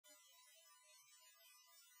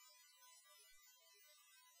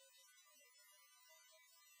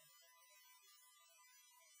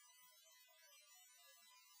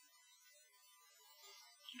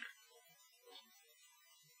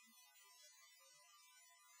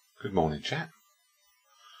Good morning, chat.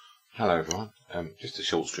 Hello, everyone. Just a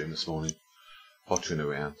short stream this morning, pottering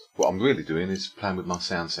around. What I'm really doing is playing with my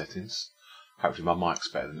sound settings. Hopefully my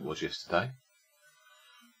mic's better than it was yesterday.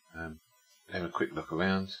 Have a quick look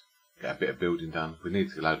around, get a bit of building done. We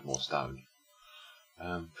need to load more stone.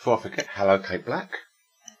 Before I forget, hello Kate Black.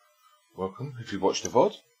 Welcome if you watched the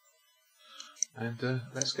VOD. And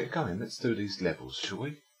let's get going. Let's do these levels, shall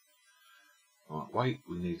we? Right, weight,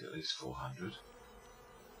 we need at least 400.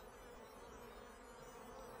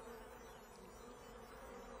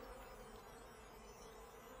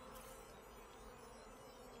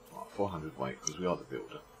 Right, 400 weight because we are the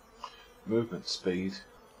builder. Movement speed,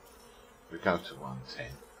 we go to 110.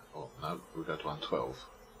 Oh no, we go to 112.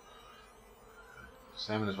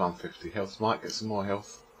 Stamina's 150. Health might get some more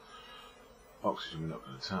health. Oxygen we're not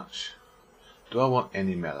going to touch. Do I want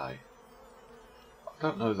any melee? I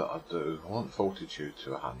don't know that I do. I want fortitude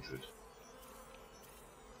to 100.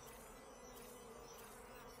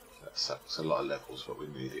 That's a lot of levels, but we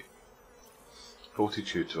need it.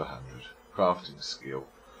 Fortitude to 100. Crafting skill.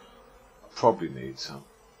 I probably need some.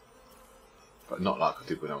 But not like I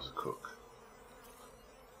did when I was a cook.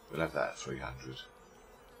 We'll have that at 300.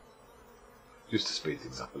 Just to speed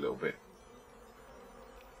things up a little bit.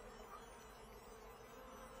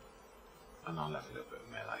 And I'll have a little bit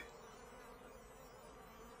of melee.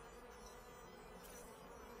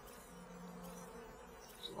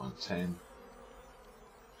 So 110.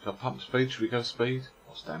 Shall I pump speed? Should we go speed?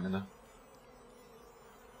 Or stamina?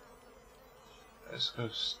 Let's go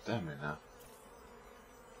stamina.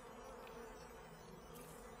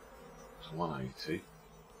 So 180.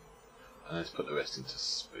 And let's put the rest into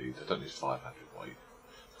speed. I don't need 500 weight.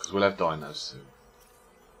 Because we'll have dinos soon.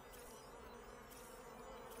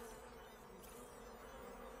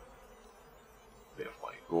 Bit of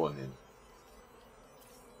weight. Go on in.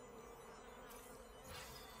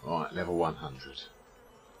 Right, level 100.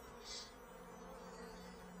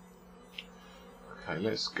 Okay,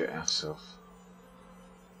 let's get ourselves.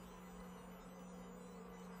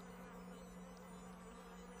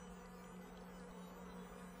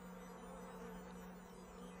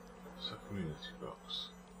 What's a community box?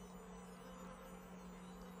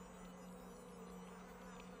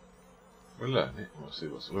 We'll learn it. We'll see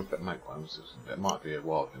what's. We'll better make one. There might be a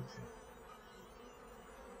wild thing.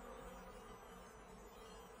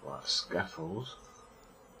 Right, scaffold.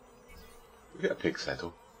 We get a pig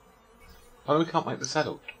saddle. Oh, we can't make the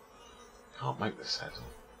saddle. Can't make the saddle.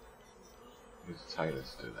 Use a tailor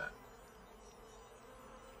to do that.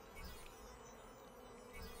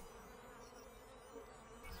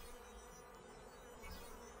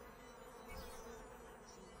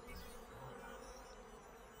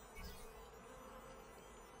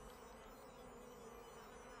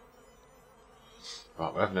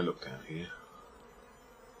 Right, we're having a look down here.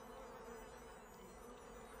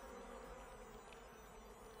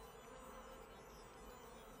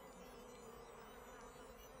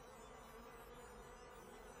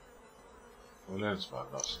 We'll learn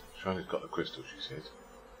spyglass. Shani's got the crystal, she said.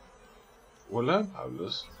 We'll learn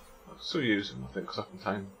polars. I can still use them, I think, because I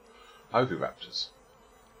contain oviraptors.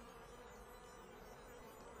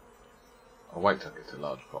 I'll wait till I get to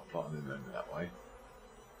large crop plot and then learn it that way.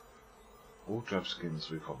 Wardrobe skins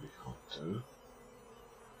we probably can't do.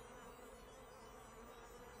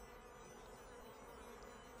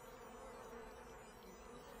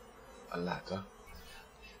 A ladder.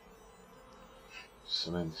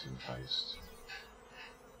 Cementing paste.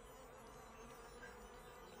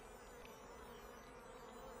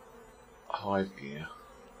 Hide gear.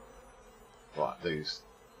 Right, these.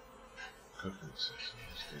 Cooking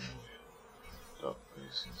accessories, dinnerware, dog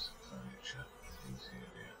pieces, furniture,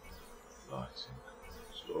 interior, lighting,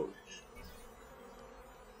 storage.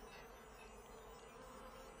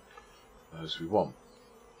 Those we want.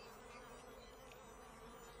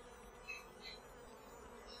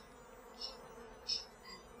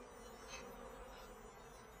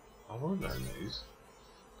 I won't learn these.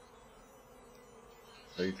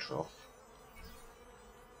 Feed trough.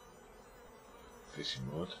 Fishing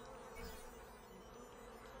rod.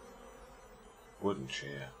 Wooden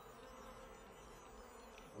chair.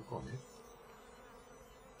 Oh, go on in.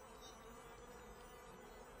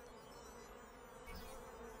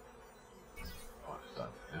 Right, it's done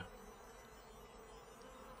here.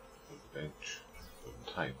 Wooden bench. Wooden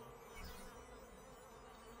table.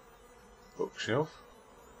 Bookshelf.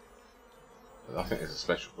 I think it's a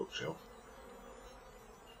special bookshelf.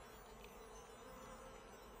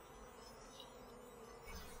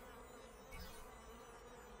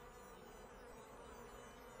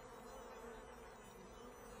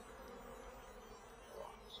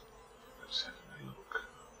 Let's have a look.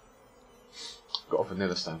 got a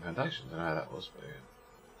vanilla stone foundation. Don't know how that was, but yeah.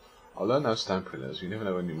 I'll learn those stone pillars. You never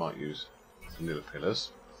know when you might use vanilla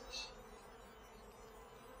pillars.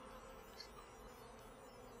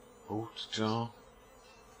 Water jar.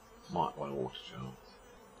 Might want a water jar.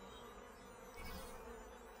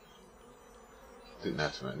 Didn't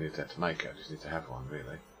have to need that to make it. I just need to have one,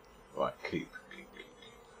 really. Right, keep.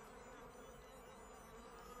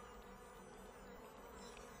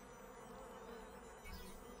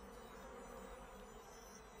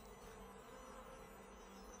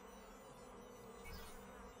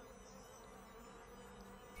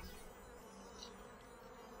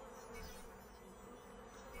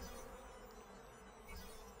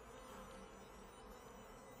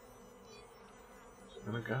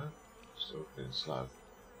 Gonna go? Still being slow.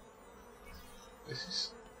 This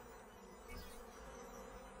is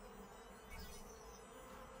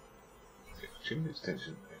chimney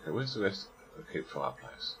extension. Okay, where's the rest of the keep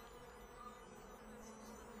fireplace?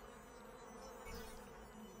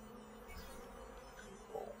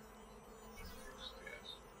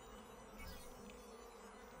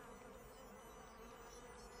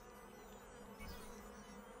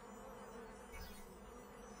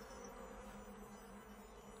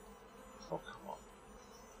 Oh, come on.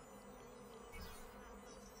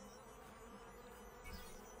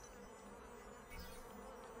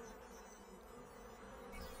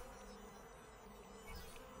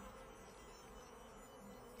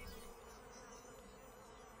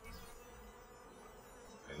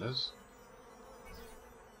 Pillars.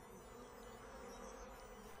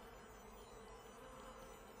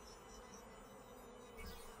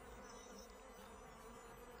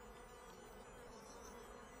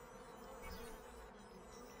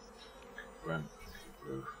 Ramp,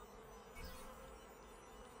 roof.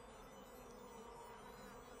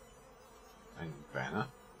 And banner.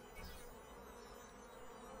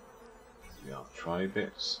 The archway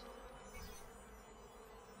bits.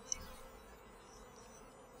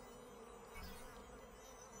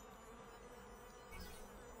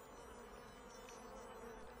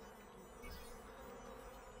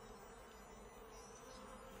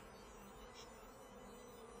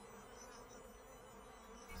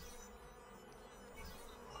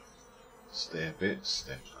 Stair bits,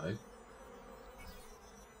 definitely.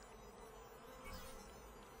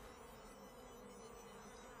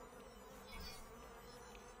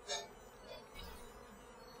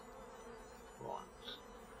 Right.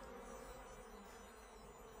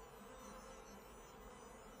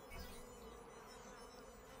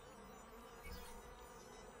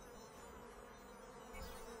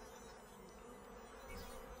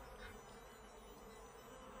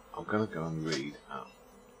 I'm going to go and read out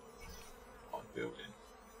on building.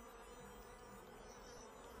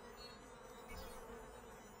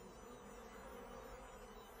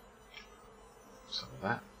 Some of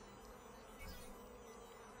that.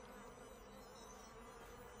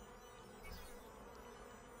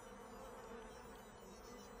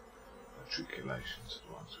 Matriculations are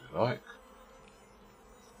the ones we like.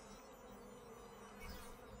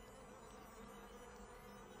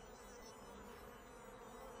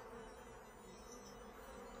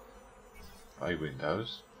 Bay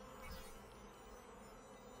windows.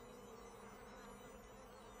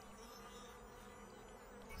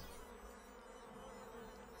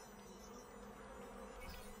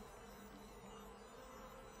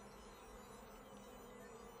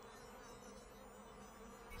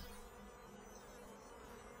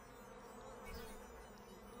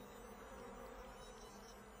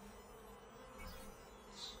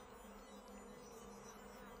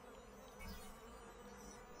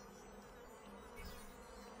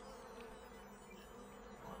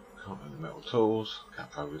 Metal tools.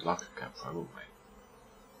 Capro, we'd like a capro, wouldn't we?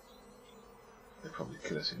 They'd probably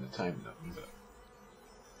kill us in the taming of them, but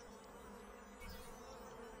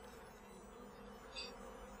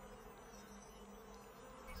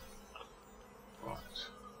right.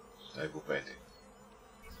 Stable bedding.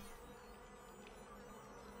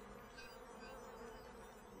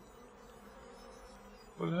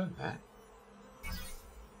 We'll learn that.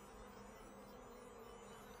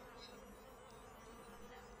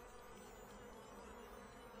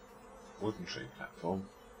 Wooden tree platform.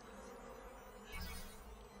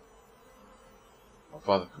 My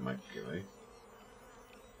father can make ghillie.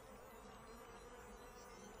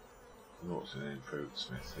 What's an improved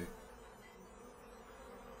smithy?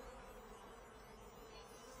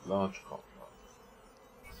 Large copper.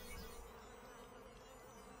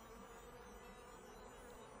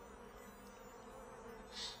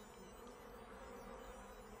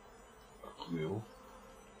 A quill.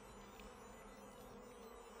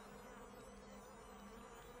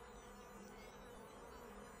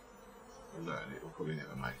 We'll learn it, we'll probably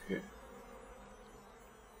never make it.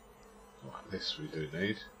 Right, this we do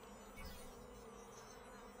need.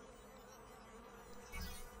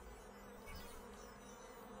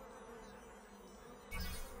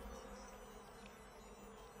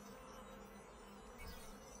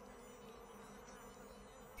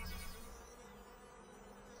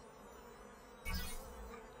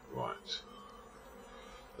 Right.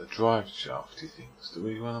 The drive shafty things. Do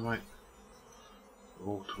we want to make a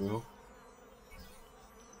water wheel?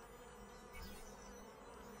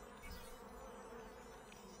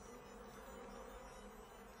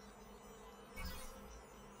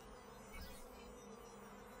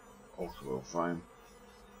 Water wheel frame.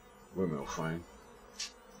 Windmill frame.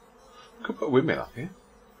 Could put a windmill up here.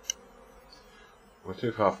 We're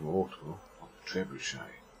too far from a water wheel. Trebuchet.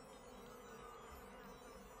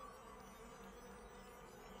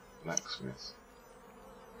 Blacksmith.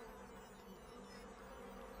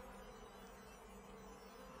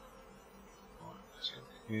 Right, let's look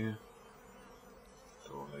here.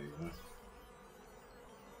 Door lever.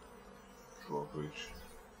 Drawbridge.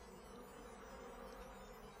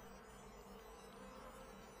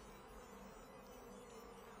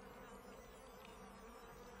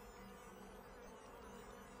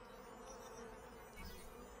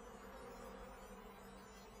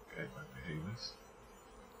 Gateway behemoth.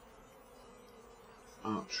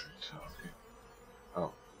 Archery target.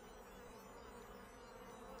 Oh.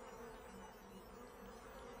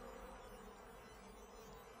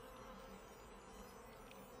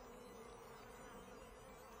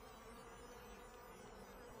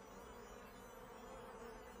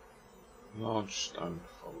 Large stone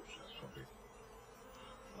forge, that's probably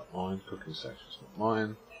not mine. Cooking station's not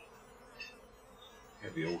mine.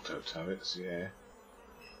 Heavy auto turrets, yeah.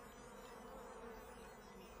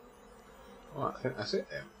 Right, I think that's it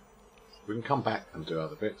then. We can come back and do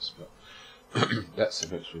other bits, but that's the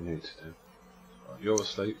bits we need to do. Right, you're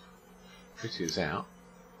asleep. Pretty is out.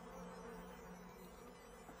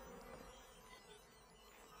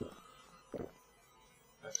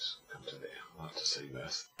 Let's come to there. I'd like to see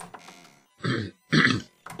Mirth.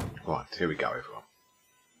 Right, here we go, everyone.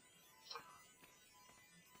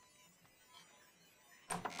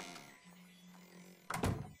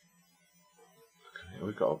 Okay,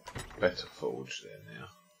 we've got a better forge there now.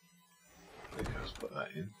 I think let's put that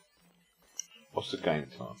in. What's the game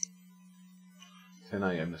time? 10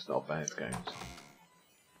 AM, that's not a bad game time.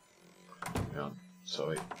 Hang on,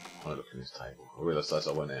 sorry, I want to look in this table. I realised as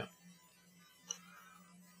I went out.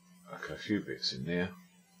 Okay, a few bits in there.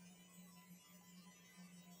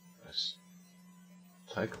 Let's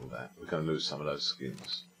take all that. We're going to lose some of those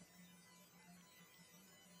skins.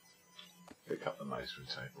 Pick up the masonry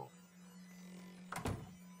table.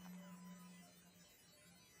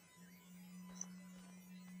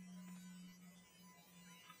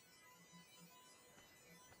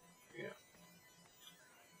 Yeah.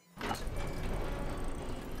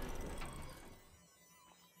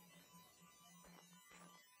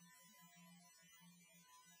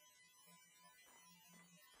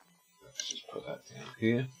 Let's just put that down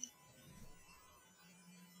here.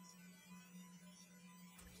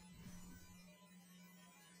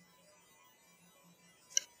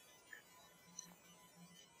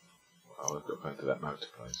 Oh, we've got to go into that mode to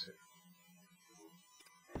place it.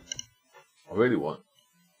 I really want.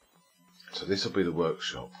 So this will be the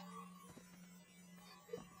workshop.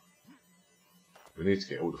 We need to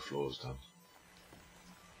get all the floors done.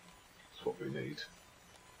 That's what we need.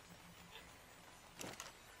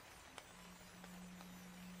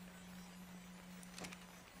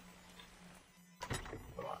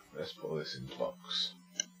 Right, let's put all this in the box.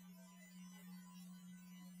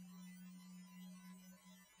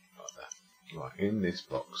 Like that. Right, in this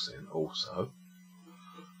box then also.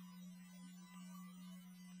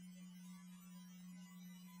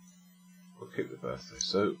 We'll keep the birthday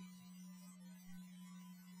suit.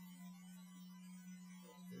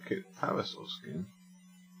 We'll keep the parasol skin.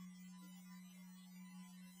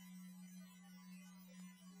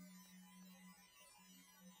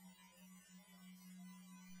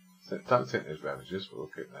 Don't think there's ravages, but we'll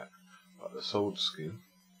keep that. Like the sword skin.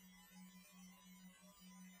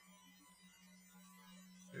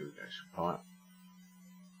 Irrigation pipe.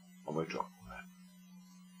 And we'll drop that.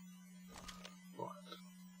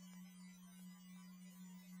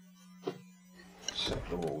 Right. Set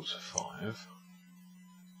the wall to 5.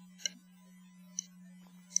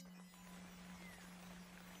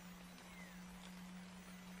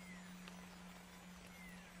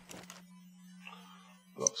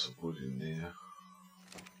 Lots of wood in there.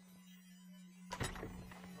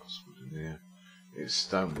 Lots of wood in there. It's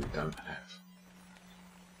stone we don't have.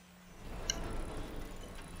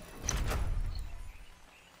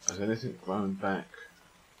 Has anything grown back?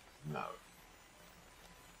 No.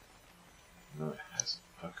 No, it hasn't.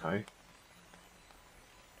 Okay.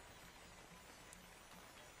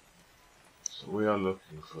 So we are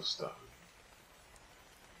looking for stone.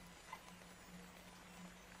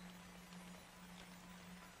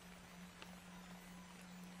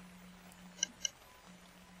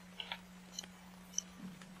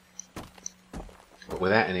 But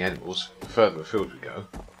without any animals, the further afield we go,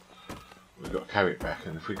 we've got to carry it back,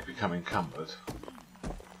 and if we become encumbered,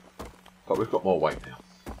 but we've got more weight now.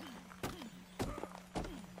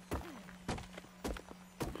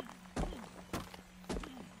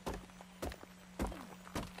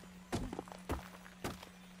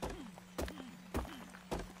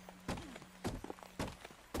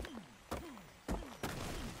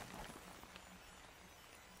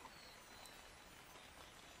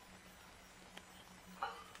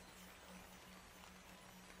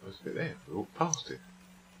 There's a bit there, we walked past it.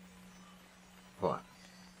 Right.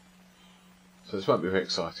 So this won't be very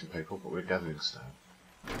exciting, people, but we're gathering stone.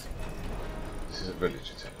 This is a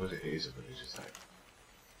village attack, was it? It is a village attack.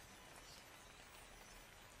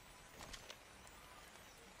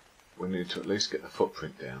 We need to at least get the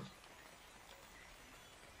footprint down.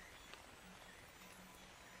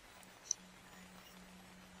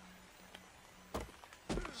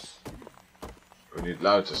 We need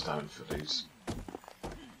loads of stone for these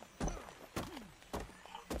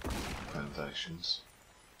foundations.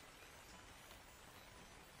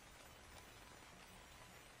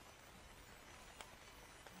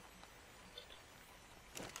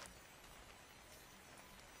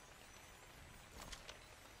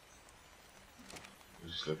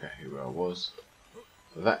 Just look at here where I was.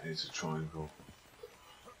 So that needs a triangle.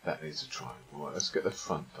 That needs a triangle. Right, let's get the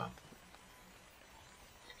front done.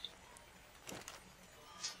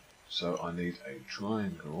 So I need a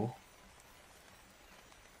triangle.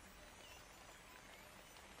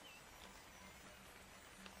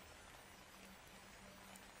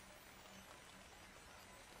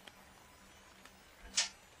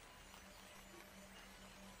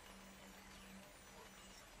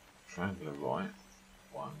 Triangular right,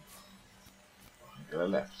 1. Triangular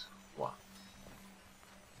left, 1.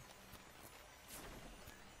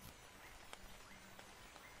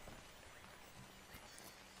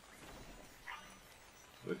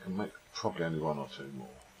 We can make probably only 1 or 2 more.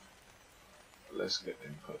 But let's get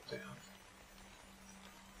them put down.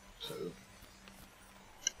 2.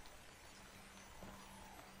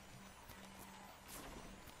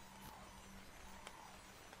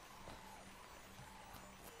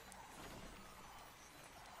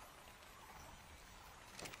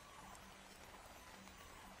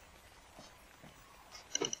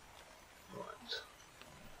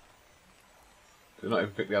 Do not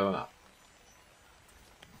even pick the other one up.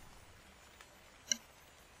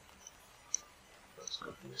 Let's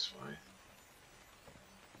go from this way.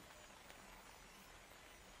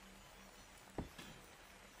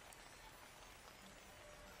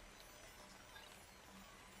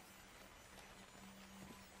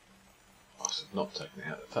 I must have not taken it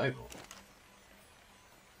out of the table.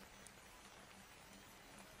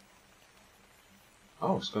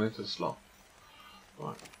 Oh, it's gone into the slot.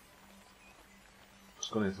 Right. It's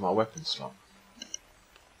gone into my weapon slot.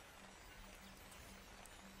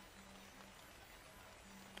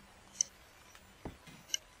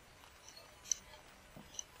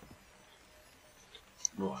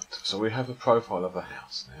 Right, so we have a profile of the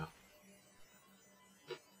house now.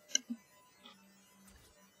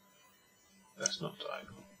 That's not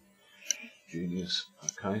diagonal. Genius,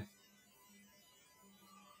 okay.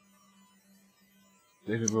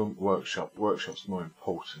 Living room, workshop. Workshop's more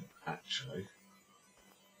important, actually.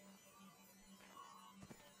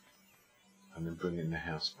 And then bringing the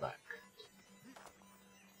house back.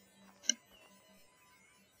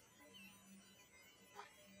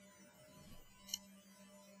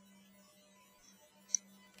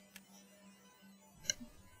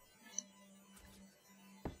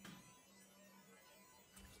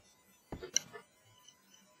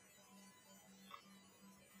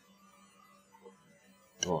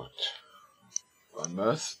 Right. By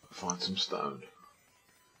Mirth, find some stone.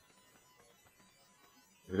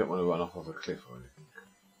 We don't want to run off of a cliff or anything.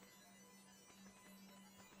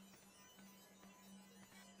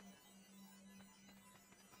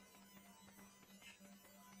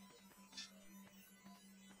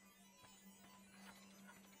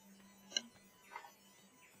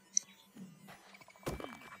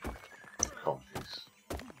 Copies.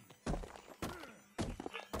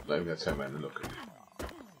 Not even going to turn around and look at you.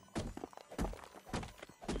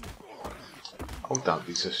 Oh, don't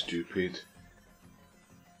be so stupid.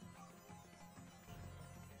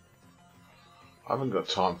 I haven't got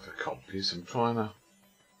time for copies. I'm trying to.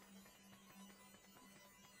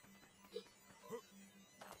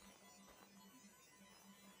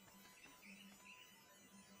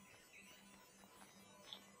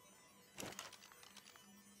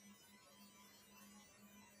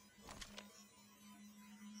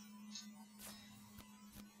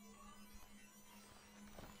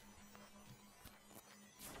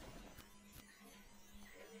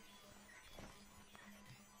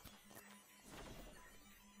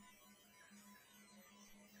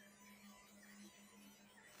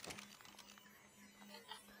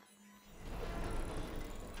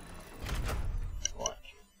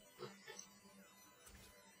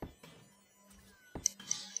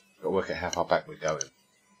 Got to work out how far back we're going.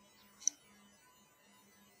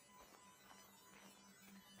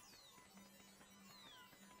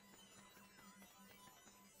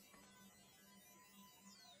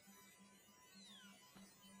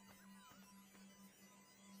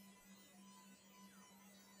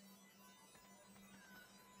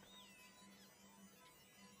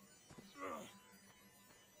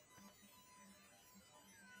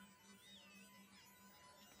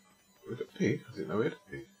 We've got a pig? I didn't know we had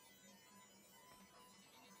a pig.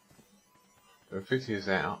 So 50 is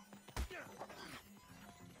out.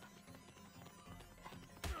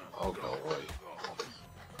 Oh, go away.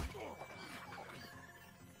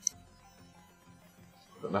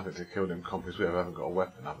 Got nothing to kill them compies with. I haven't got a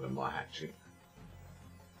weapon other than my hatchet.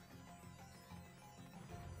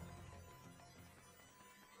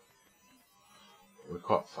 We're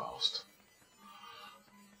quite fast.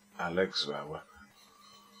 Our legs are our weapon.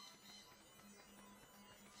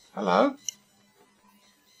 Hello?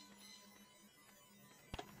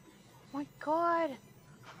 My God.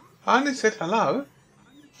 I only said hello.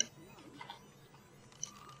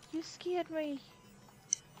 You scared me.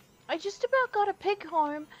 I just about got a pig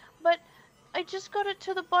home, but I just got it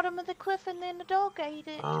to the bottom of the cliff and then the dog ate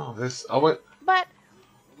it. Oh, this. I went. But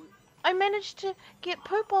I managed to get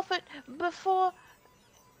poop off it before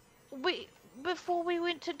we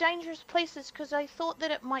went to dangerous places because I thought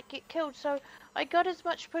that it might get killed. So I got as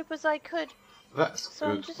much poop as I could. That's so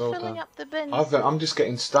good. I'm just well filling done. up the bins. I'm just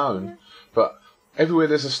getting stone, but everywhere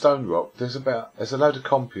there's a stone rock, there's a load of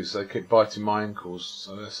compies. They keep biting my ankles,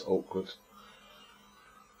 so that's awkward.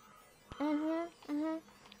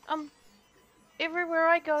 Everywhere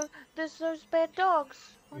I go, there's those bad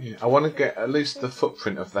dogs. Yeah, I want to get at least the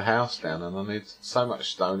footprint of the house down, and I need so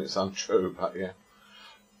much stone it's untrue. But yeah,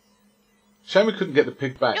 shame we couldn't get the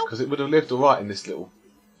pig back because it would have lived all right in this little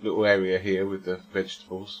area here with the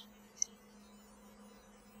vegetables.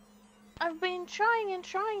 I've been trying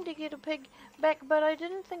to get a pig back, but I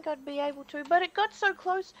didn't think I'd be able to. But it got so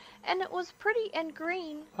close, and it was pretty and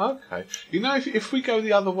green. Okay. You know, if we go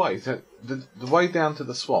the other way, the way down to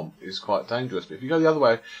the swamp is quite dangerous. But if you go the other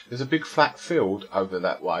way, there's a big flat field over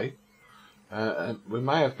that way. And we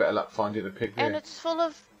may have better luck finding a pig there. And it's full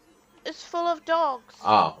of dogs.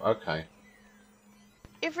 Ah, okay.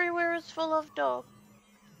 Everywhere is full of dogs.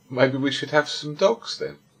 Maybe we should have some dogs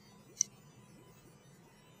then.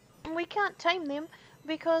 We can't tame them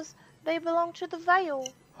because they belong to the Vale.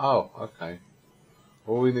 Oh, okay.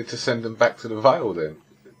 Well, we need to send them back to the Vale then.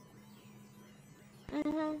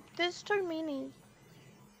 There's too many.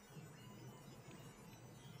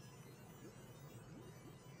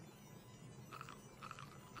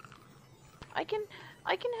 I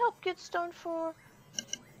can help get stone for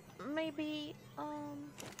maybe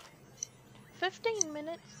 15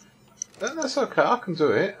 minutes. That's okay. I can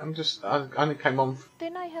do it. I only came on.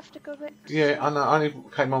 Then I have to go back. Yeah, I know. I only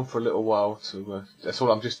came on for a little while to. That's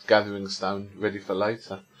all. I'm just gathering stone ready for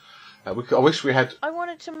later. I wish we had. I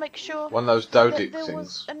wanted to make sure one of those Dodic there things.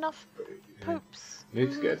 Was enough poops. Yeah,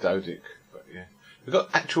 need to get a Dodic, but yeah, we've got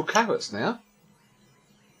actual carrots now.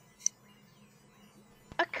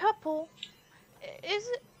 A couple. Is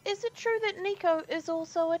it true that Nico is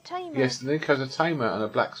also a tamer? Yes, Nico's a tamer and a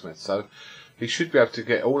blacksmith, so he should be able to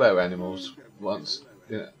get all our animals once.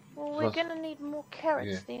 Yeah. Well, we're gonna need more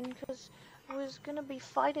carrots then, because we're gonna be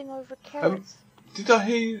fighting over carrots. Did I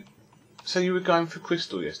hear you say you were going for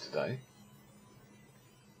crystal yesterday?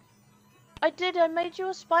 I did. I made you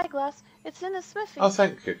a spyglass. It's in the smithy. Oh,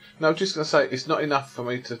 thank you. No, I'm just gonna say it's not enough for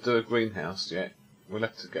me to do a greenhouse yet. We'll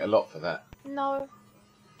have to get a lot for that. No,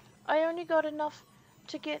 I only got enough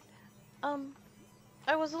to get.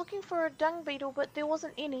 I was looking for a dung beetle, but there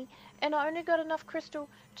wasn't any, and I only got enough crystal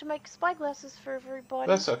to make spyglasses for everybody.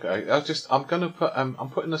 That's okay. I'm gonna put I'm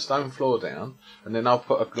putting a stone floor down, and then I'll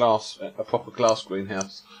put a proper glass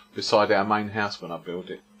greenhouse beside our main house when I build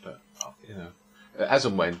it. But you know, as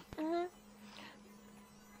and when.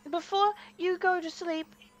 Before you go to sleep,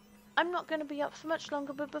 I'm not going to be up for much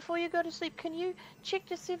longer, but before you go to sleep, can you check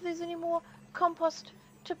to see if there's any more compost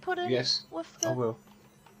to put in Yes, with I the will.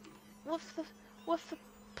 with the with the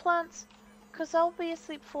plants? Because I'll be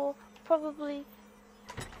asleep for probably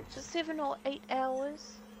 7 or 8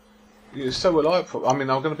 hours. Yeah, so will I. I mean,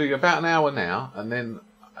 I'm going to be about an hour now, and then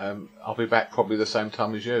I'll be back probably the same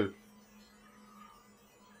time as you.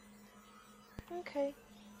 Okay.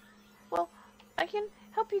 Well, I can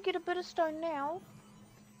help you get a bit of stone now.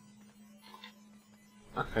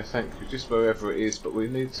 Okay, thank you. Just wherever it is, but we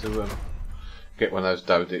need to get one of those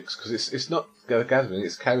dodicks because it's not gathering;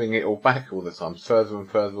 it's carrying it all back all the time, further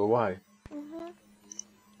and further away. Mhm.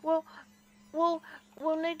 Well,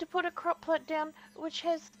 we'll need to put a crop plot down which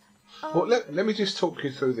has. Well, let me just talk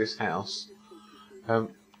you through this house.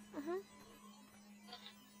 Mhm.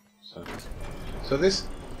 So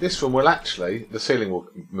this room will actually, the ceiling will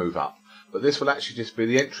move up, but this will actually just be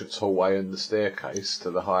the entrance hallway and the staircase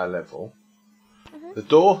to the higher level. Mhm. The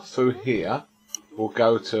door through here will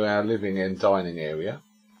go to our living and dining area.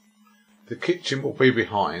 The kitchen will be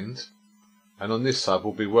behind, and on this side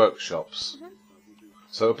will be workshops. Mhm.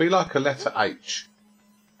 So it'll be like a letter H.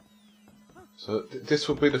 So this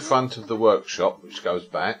will be the front of the workshop, which goes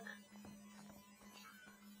back.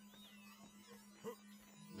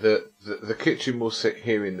 The kitchen will sit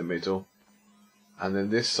here in the middle, and then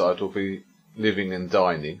this side will be living and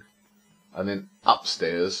dining, and then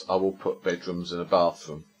upstairs I will put bedrooms and a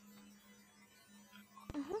bathroom.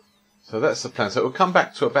 Mhm. So that's the plan. So it will come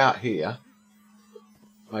back to about here,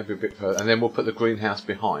 maybe a bit further, and then we'll put the greenhouse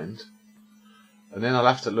behind, and then I'll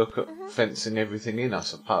have to look at fencing everything in, I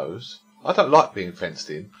suppose. I don't like being fenced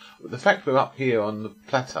in, but the fact we're up here on the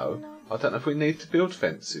plateau, No. I don't know if we need to build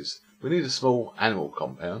fences. We need a small animal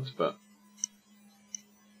compound, but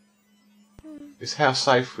it's how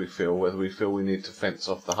safe we feel, whether we feel we need to fence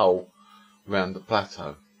off the whole around the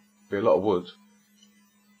plateau. Be a lot of wood.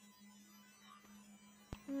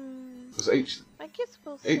 Because I guess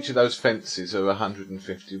we'll see. each of those fences are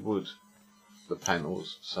 150 wood, the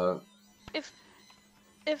panels, so...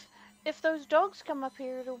 If those dogs come up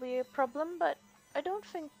here, it'll be a problem, but I don't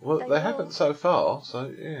think Well, they they will. haven't so far,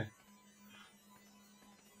 so yeah.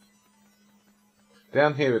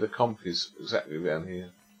 Down here are the compies, exactly down here.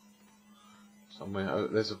 Somewhere, oh,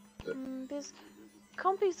 there's a... There's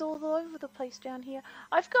compies all over the place down here.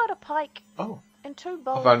 I've got a pike Oh, and 2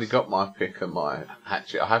 bowls. I've only got my pick and my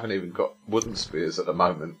hatchet. I haven't even got wooden spears at the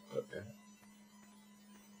moment, but yeah.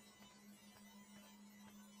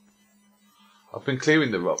 I've been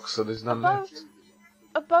clearing the rocks, so there's none left.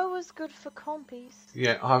 A bow is good for compies.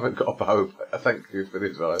 Yeah, I haven't got a bow, but thank you for the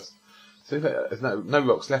advice. See, there's no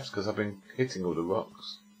rocks left because I've been hitting all the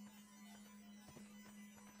rocks.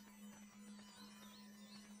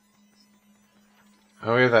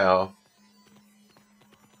 Oh, here they are.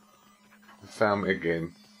 They found me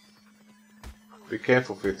again. Be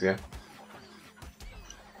careful, Fithia.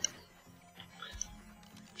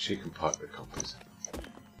 She can pipe the compies.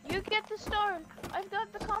 You get the stone. I've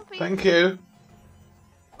got the compies. Thank you.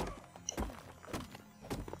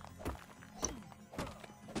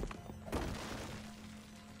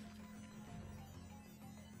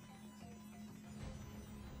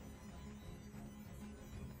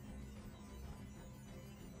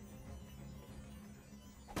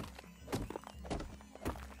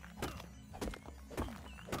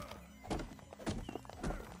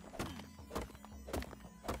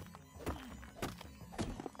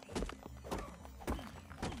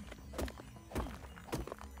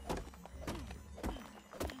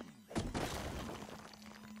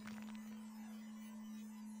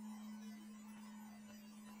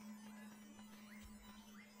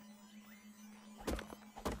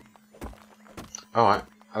 Alright,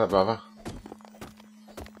 hello brother.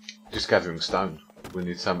 Just gathering stone. We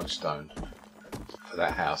need so much stone for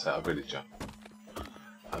that house out of villager.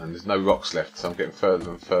 And there's no rocks left, so I'm getting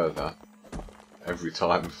further and further every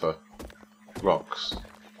time for rocks.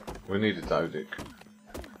 We need a dodic.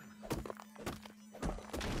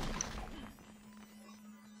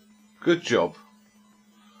 Good job.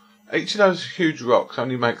 Each of those huge rocks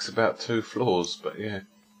only makes about 2 floors, but yeah.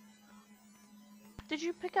 Did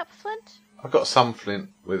you pick up flint? I've got some flint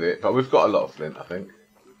with it, but we've got a lot of flint, I think.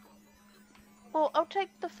 Well, I'll take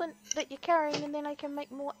the flint that you're carrying and then I can make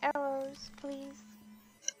more arrows, please.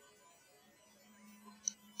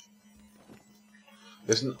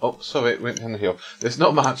 Oh, sorry, it went down the hill. There's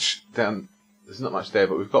not much down. There's not much there,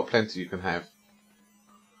 but we've got plenty you can have.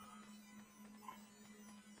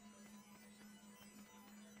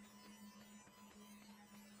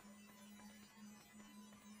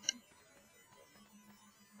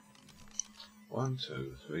 One,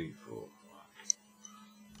 two, three, four,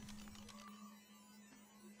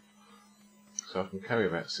 So I can carry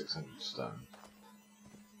about 600 stone.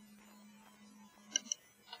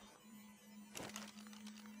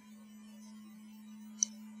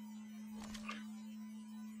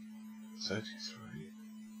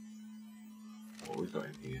 What have we got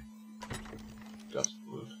in here? Just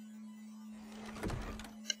wood.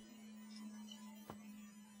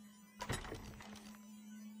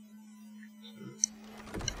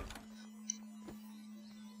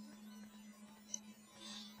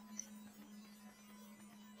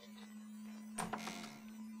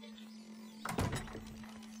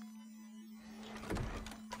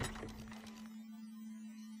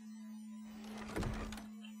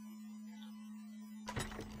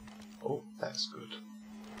 Oh, that's good.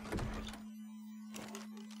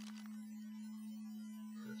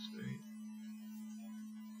 Let's see.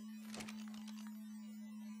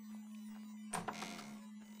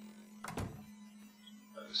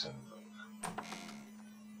 Let's have a look.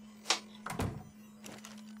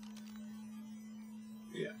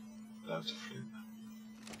 Yeah, loads of flint.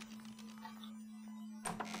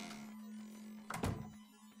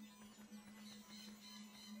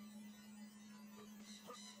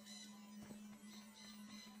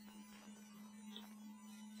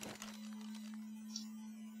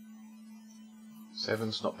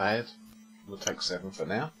 Seven's not bad. We'll take 7 for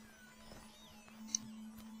now.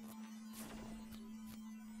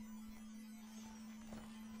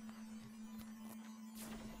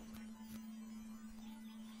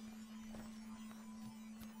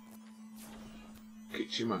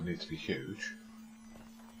 Kitchen won't need to be huge.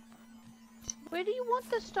 Where do you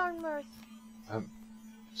want the stone, Mirth?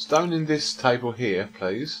 Stone in this table here,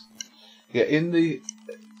 please. Yeah, in the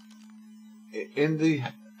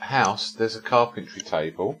house there's a carpentry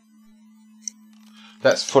table.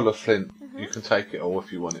 That's full of flint. You can take it all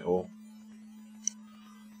if you want it all.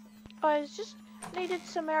 I just needed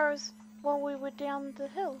some arrows while we were down the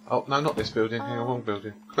hill. Oh no, not this building. Hang on, wrong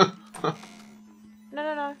building.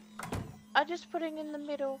 No. I'm just putting in the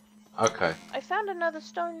middle. Okay. I found another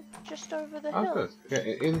stone just over the hill. Good.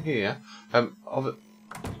 Yeah, in here.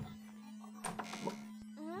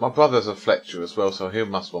 My brother's a Fletcher as well, so he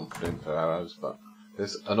must want flint for arrows. But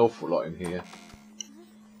there's an awful lot in here.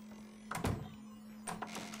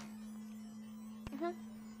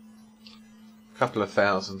 Couple of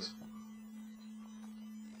thousand.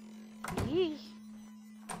 Yee.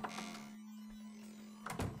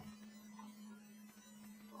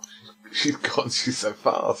 She's gone. She's so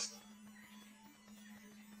fast.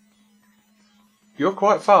 You're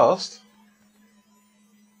quite fast.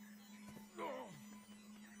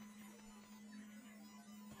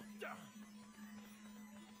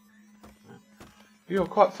 You're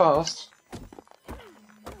quite fast.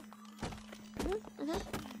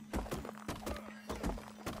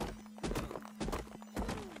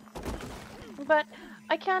 But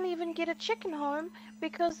I can't even get a chicken home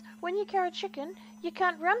because when you carry a chicken, you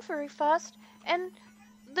can't run very fast and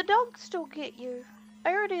the dogs still get you.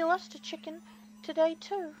 I already lost a chicken today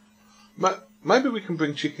too. Maybe we can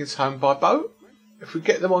bring chickens home by boat? If we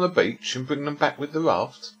get them on a beach and bring them back with the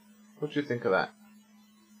raft? What do you think of that?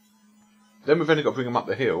 Then we've only got to bring them up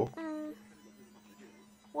the hill.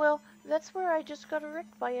 Well, that's where I just got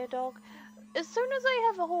wrecked by a dog. As soon as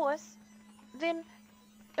I have a horse, then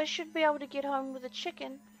I should be able to get home with a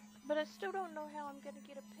chicken. But I still don't know how I'm going to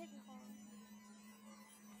get a pig home.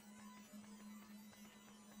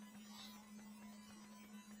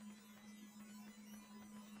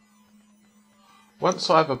 Once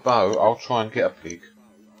I have a bow, I'll try and get a pig.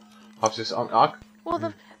 Well,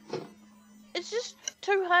 it's just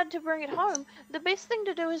too hard to bring it home. The best thing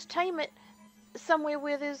to do is tame it somewhere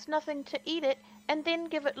where there's nothing to eat it, and then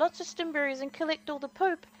give it lots of stimberries and collect all the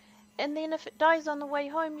poop. And then if it dies on the way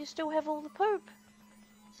home, you still have all the poop.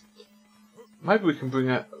 Maybe we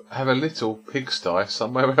can have a little pigsty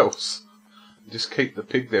somewhere else. Just keep the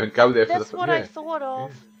pig there and go there for the... That's what I thought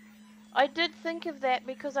of. Yeah. I did think of that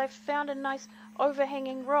because I found a nice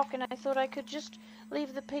overhanging rock and I thought I could just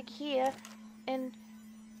leave the pig here and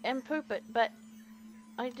poop it, but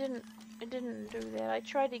I didn't do that. I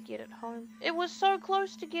tried to get it home. It was so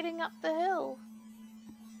close to getting up the hill.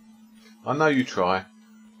 I know you try.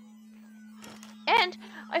 And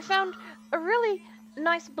I found a really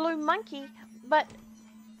nice blue monkey, but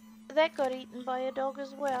that got eaten by a dog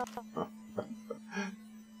as well.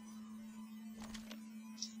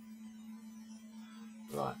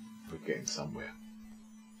 Right, we're getting somewhere.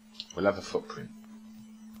 We'll have a footprint.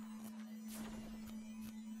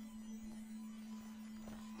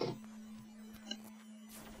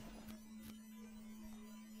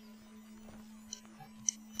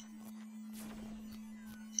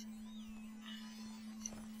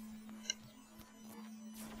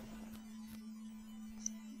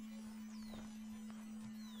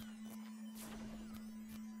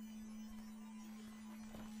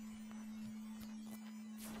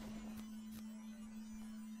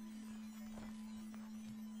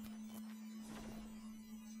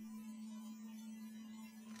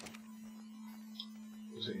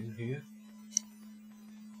 it in here?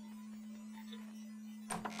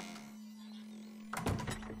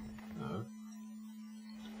 No.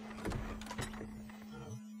 No.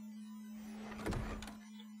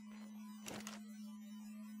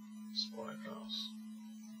 Spyglass.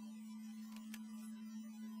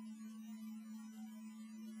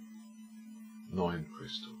 Nine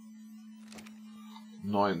crystal.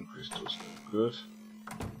 9 crystals. Good.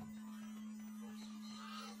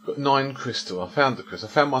 Got 9 crystal. I found the crystal.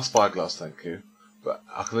 I found my spyglass, thank you. But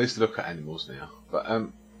I can at least look at animals now. But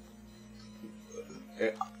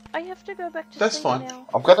I have to go back to that's sleep fine. now.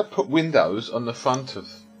 I'm going to put windows on the front of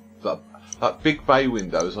like big bay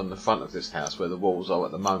windows on the front of this house where the walls are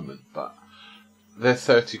at the moment. But they're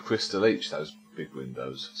 30 crystal each, those big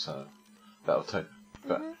windows. So that'll take.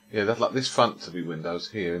 But yeah, that's like this front to be windows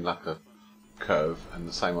here in like a curve, and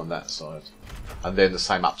the same on that side, and then the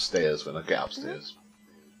same upstairs when I get upstairs.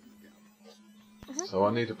 So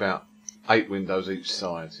I need about 8 windows each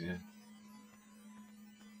side, yeah.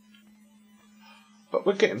 But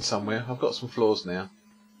we're getting somewhere. I've got some floors now.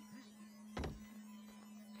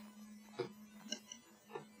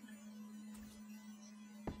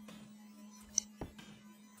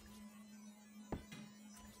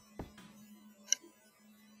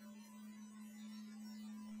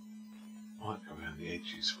 Might go around the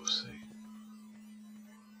edges, we'll see.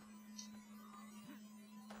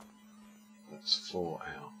 That's 4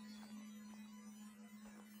 out.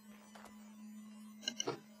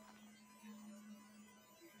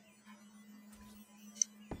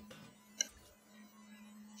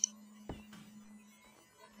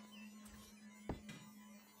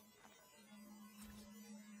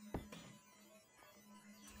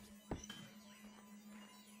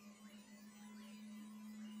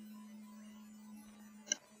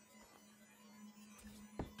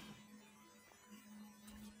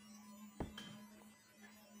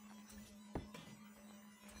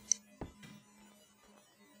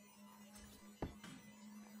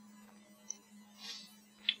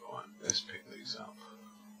 Let's pick these up.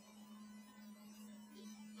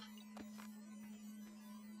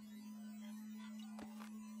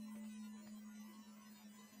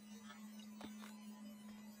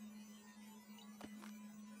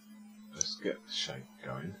 Let's get the shape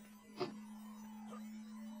going.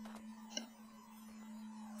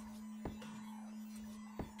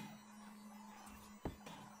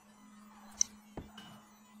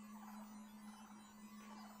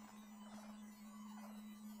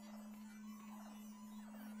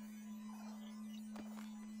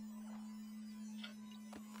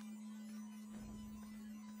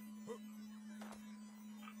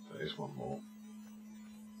 There's one more.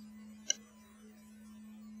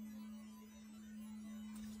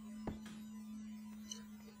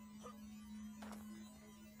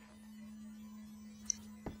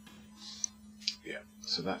 Yeah,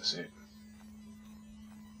 so that's it.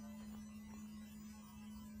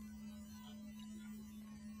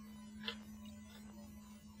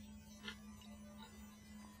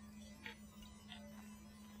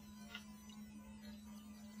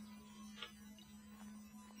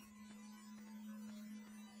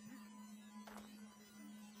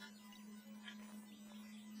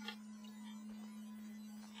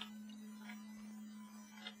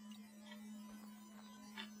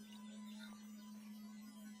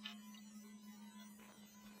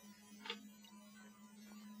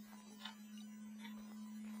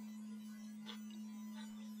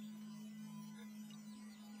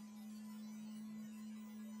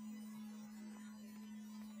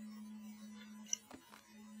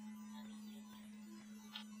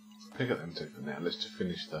 Pick up them two for now. Let's just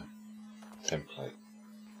finish the template.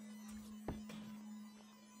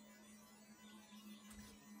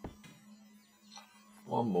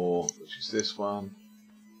 One more, which is this one.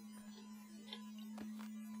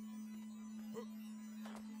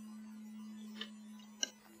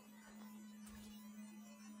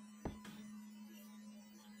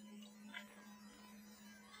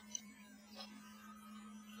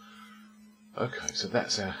 Okay, so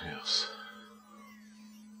that's our house.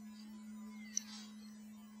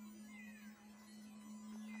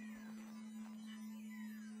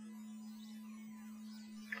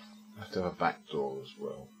 I have to have a back door as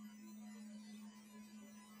well.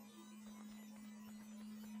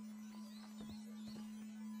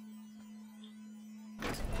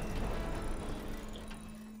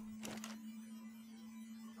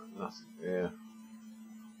 Nothing there.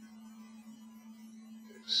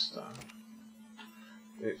 It's stone.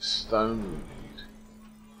 It's stone we need.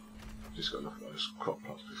 Just got to look at those crop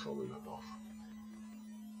plots before we look off.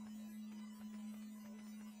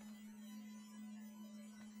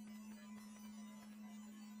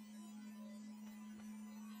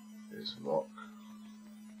 bits of rock.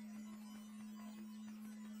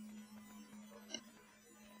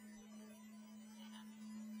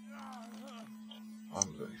 I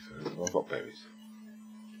haven't got any food, but I've got berries.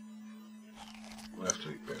 We'll have to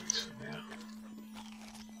eat berries for now.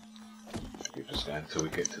 Keep us going until we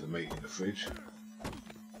get to the meat in the fridge.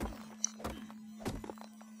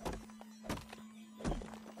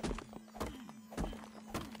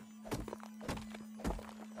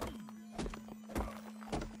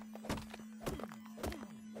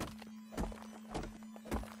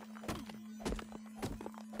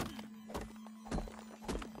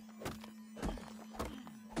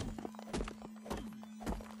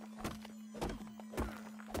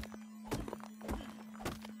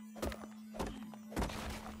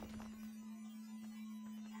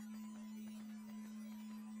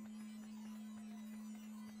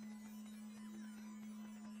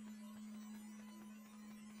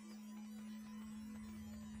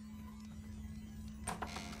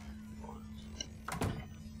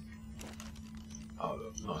 Oh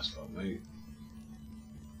look, nice lot of meat.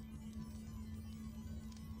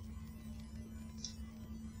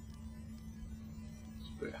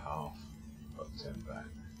 Split half, got 10 back.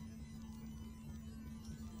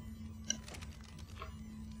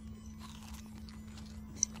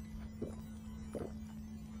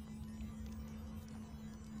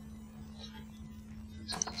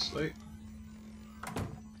 He's asleep.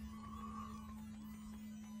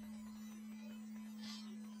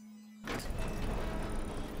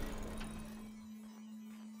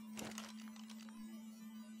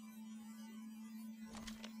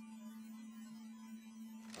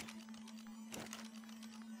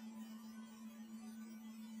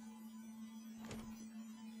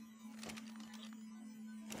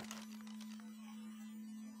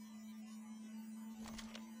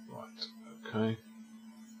 Okay.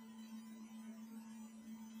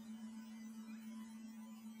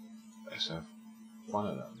 Let's have one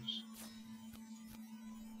of those.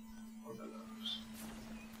 One of those.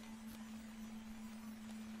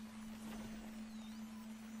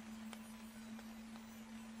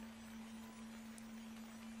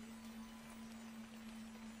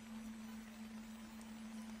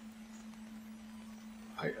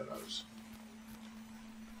 Eight of those.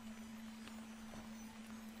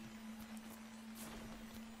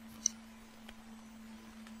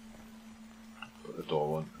 Put the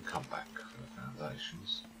door on and come back for the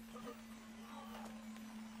foundations.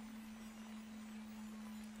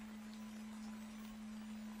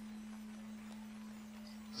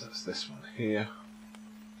 So that's this one here.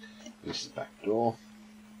 This is the back door.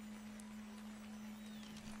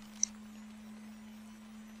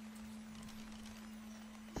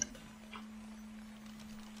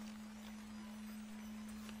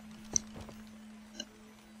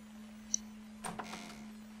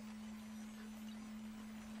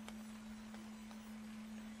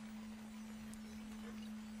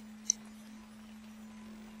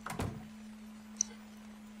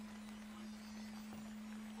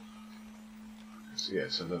 So yeah,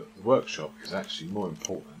 so the workshop is actually more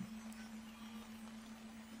important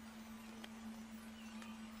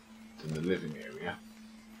than the living area.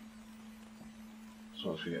 So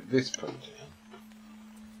once we get this put down,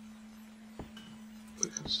 we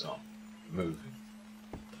can start moving.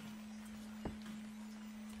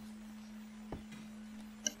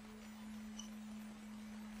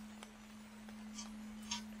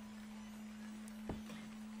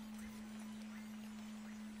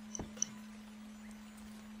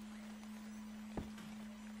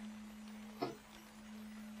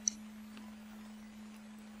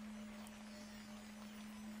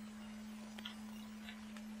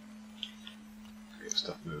 Get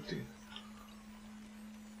stuff moved in.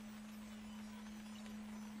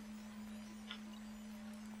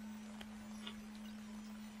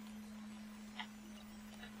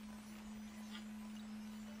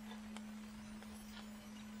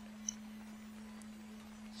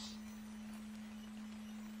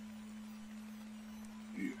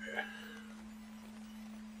 Yeah.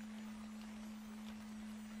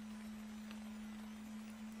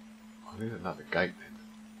 I need another gate then.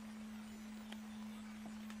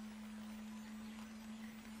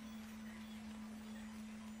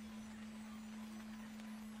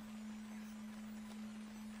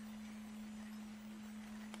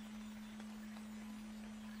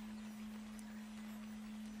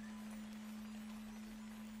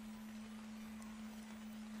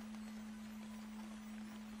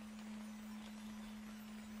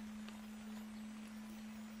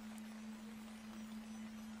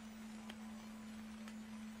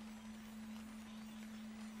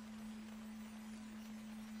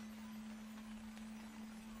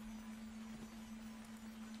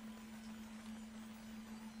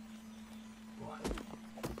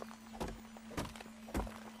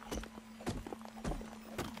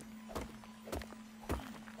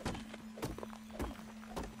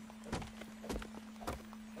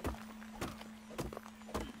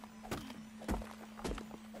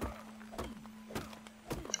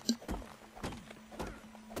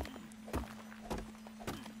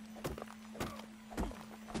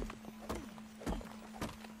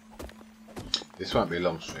 This won't be a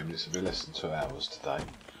long stream, this will be less than 2 hours today,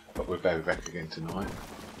 but we'll be back again tonight.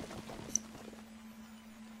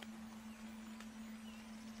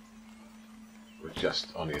 We're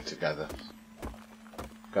just on here to gather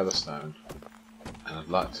stone, and I'd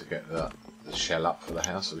like to get the shell up for the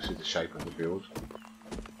house so we see the shape of the build.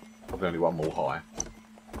 Probably only one more high,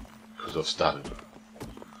 because of stone.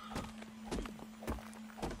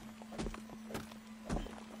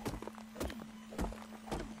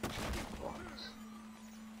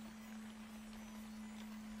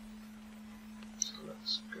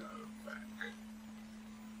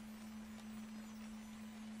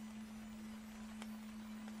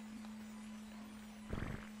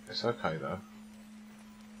 It's okay though.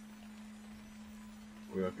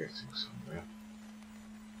 We are getting somewhere.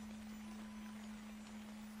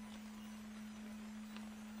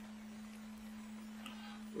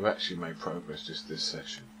 We've actually made progress just this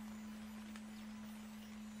session.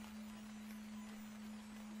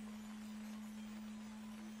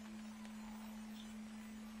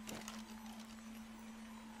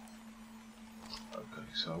 Okay,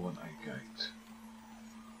 so I want a gate.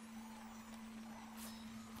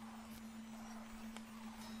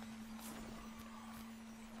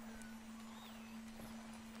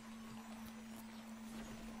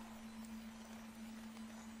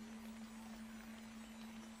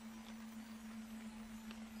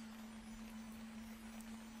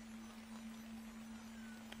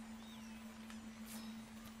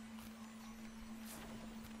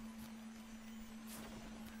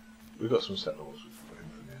 We've got some settler walls we can put in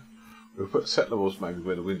from here. We'll put settler walls maybe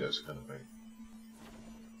where the windows are going to be.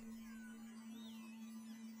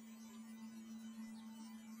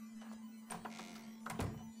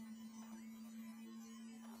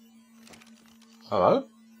 Hello?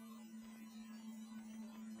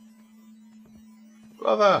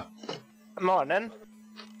 Brother! Morning.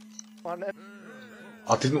 Morning.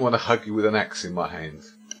 I didn't want to hug you with an axe in my hand.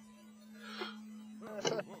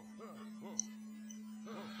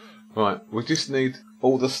 Right, we just need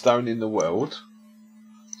all the stone in the world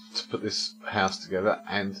to put this house together,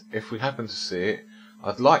 and if we happen to see it,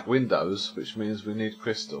 I'd like windows, which means we need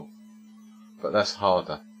crystal, but that's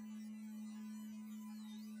harder.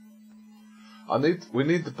 We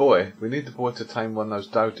need the boy to tame one of those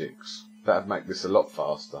dodicks. That'd make this a lot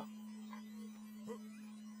faster.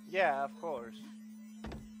 Yeah, of course.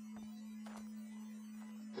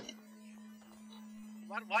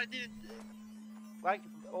 Why did like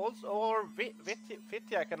also or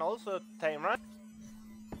Fitty can also tame, right?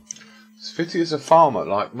 Fitty is a farmer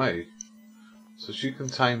like me, so she can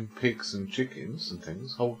tame pigs and chickens and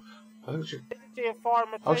things. Oh, I think she. Is she a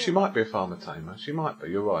farmer Oh, tamer? she might be a farmer tamer. She might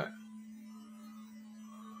be. You're right.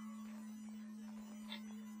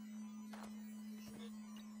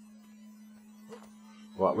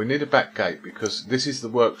 Right, we need a back gate because this is the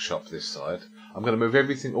workshop this side. I'm going to move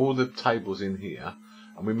everything, all the tables in here,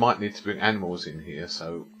 and we might need to bring animals in here,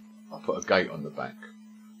 so I'll put a gate on the back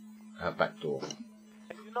door.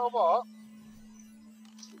 You know what?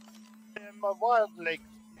 My wildling,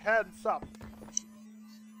 hands up.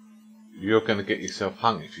 You're going to get yourself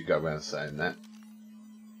hung if you go around saying that.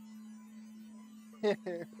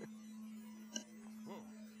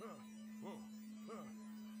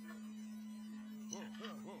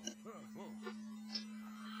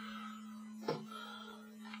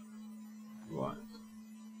 Right.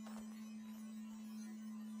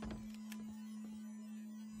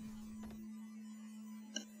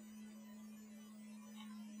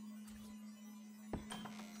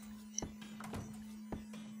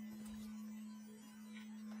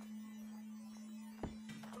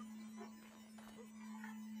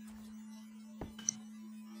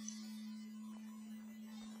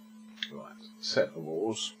 Right, set the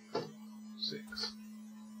walls. 6.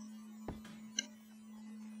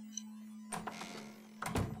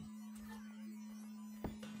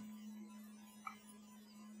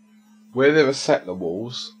 Where there are settler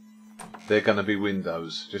walls, they're going to be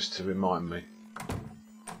windows, just to remind me.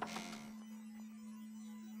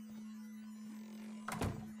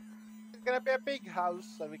 It's gonna be a big house,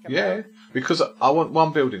 so we can. Yeah, because I want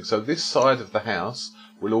one building, so this side of the house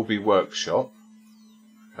will all be workshop.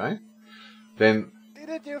 Okay, then.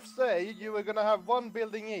 Didn't you say you were gonna have one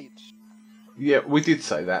building each? Yeah, we did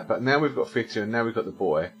say that, but now we've got Fitty and now we've got the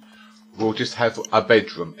boy. We'll just have a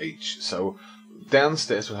bedroom each. So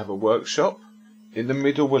downstairs we'll have a workshop. In the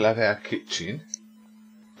middle we'll have our kitchen.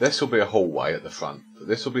 This will be a hallway at the front.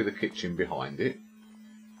 This will be the kitchen behind it.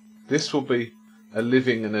 This will be a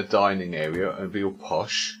living and a dining area and be all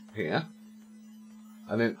posh here.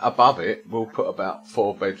 And then above it we'll put about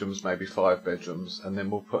 4 bedrooms, maybe 5 bedrooms, and then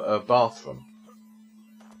we'll put a bathroom.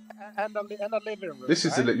 and a living room. This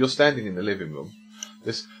is right? you're standing in the living room.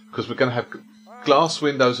 This because we're going to have glass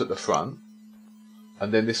windows at the front,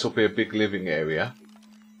 and then this will be a big living area,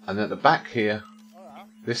 and at the back here,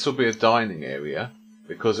 this will be a dining area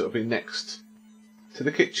because it'll be next to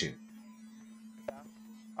the kitchen.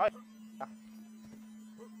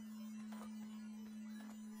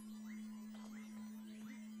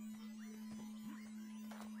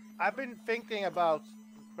 I've been thinking about,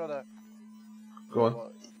 brother. Go on.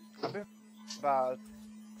 I've been thinking about.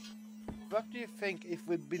 What do you think if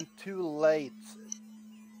we'd been too late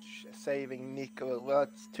saving Nico? Well,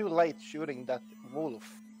 it's too late shooting that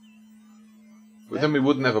wolf. But then we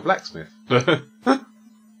wouldn't have a blacksmith. You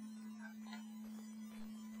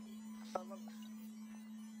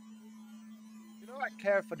know, I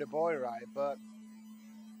care for the boy, right? But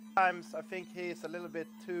sometimes I think he's a little bit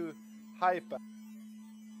too hyper.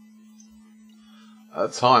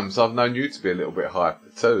 At times, I've known you to be a little bit hyper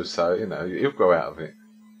too, so you know you'll grow out of it.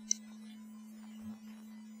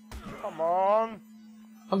 Come on.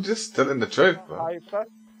 I'm just telling the truth, bro. Hyper.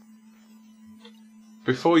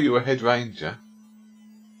 Before you were head ranger,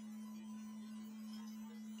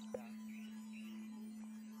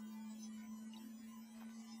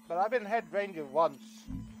 But I've been head ranger once.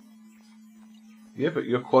 yeah, but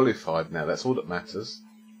you're qualified now. That's all that matters.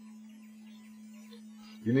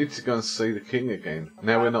 You need to go and see the king again.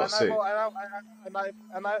 Now we're not sick.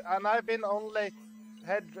 And I've been only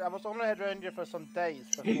I was only head ranger for some days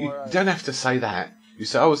before. You don't have to say that. You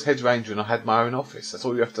say I was head ranger and I had my own office. That's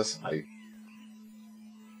all you have to say.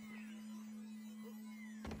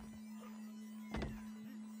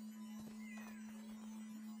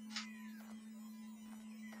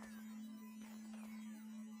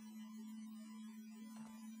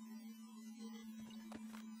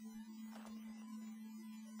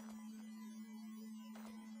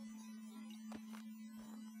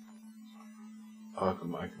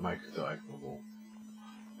 I can make a diagonal wall.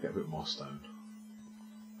 Get a bit more stone.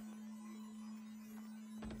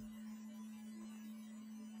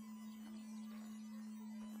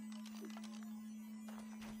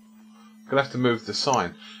 Gonna have to move the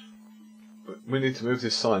sign. But we need to move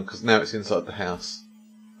this sign because now it's inside the house.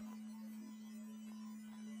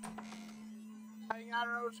 Flying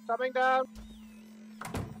arrows coming down.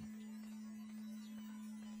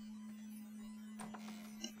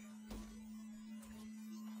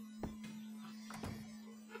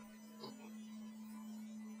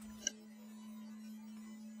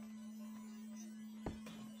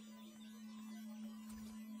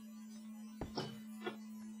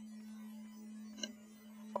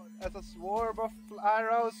 As a swarm of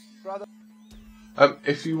arrows, brother.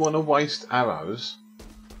 If you want to waste arrows,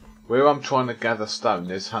 where I'm trying to gather stone,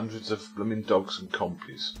 there's hundreds of blooming dogs and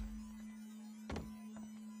compies.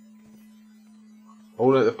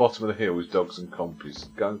 All at the bottom of the hill is dogs and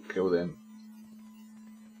compies. Go and kill them.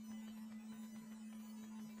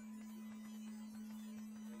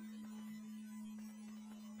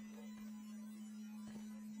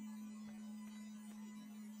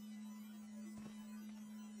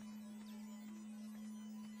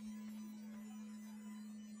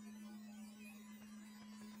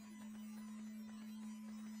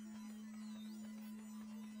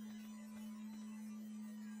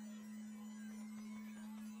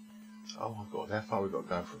 Oh my god, how far we got to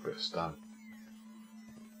go for a bit of stone?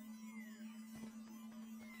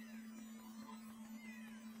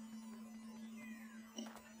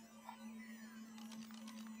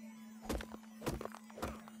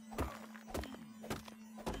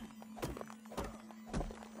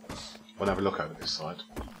 We'll have a look over this side.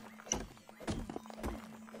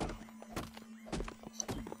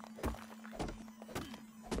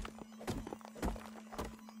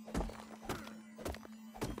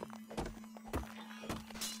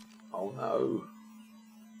 Oh no.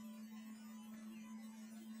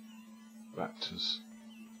 Raptors.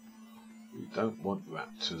 We don't want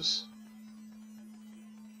raptors.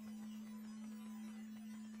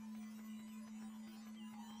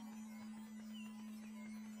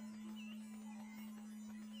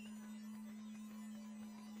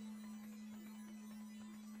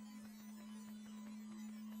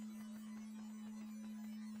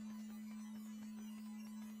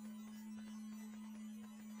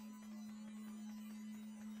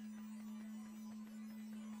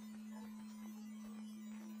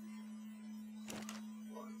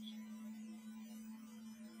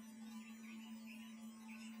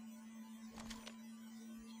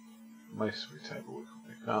 Masonry table we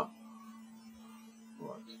can pick up.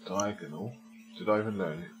 Right, diagonal. Did I even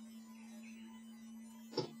learn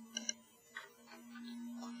it?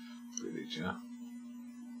 Villager.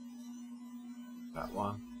 That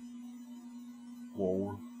one.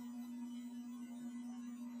 wall.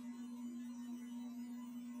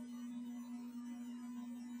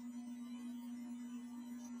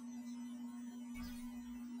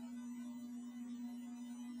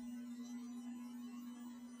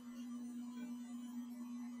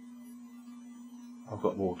 I've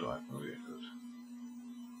got wall diagonal, yeah, good.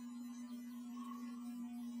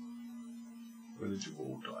 Where is your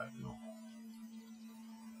wall diagonal?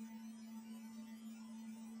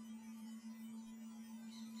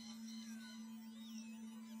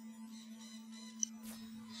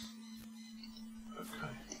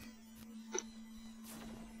 Okay.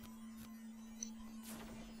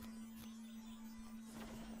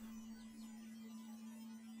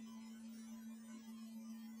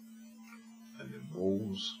 And then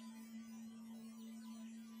walls.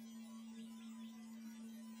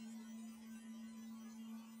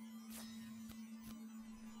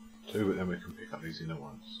 Two, but then we can pick up these inner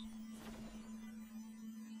ones.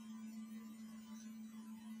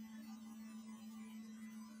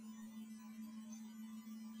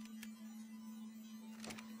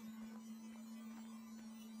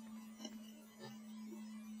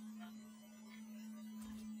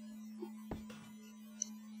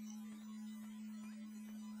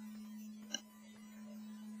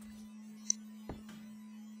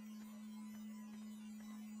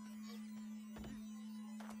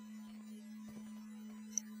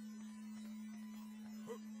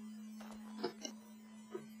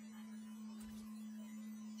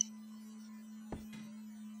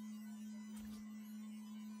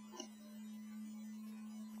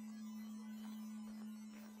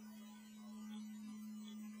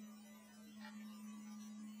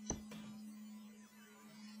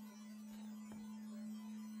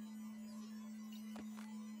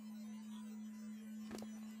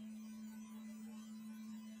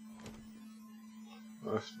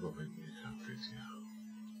 That's probably you can fit here.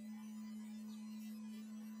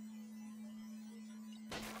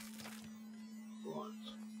 Right.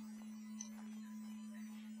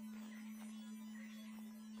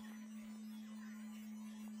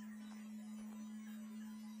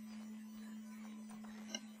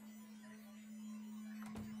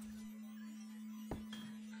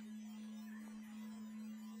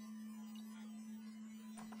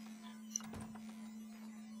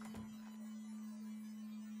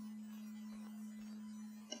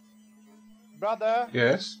 Brother,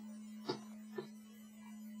 Yes.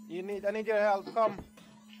 I need your help.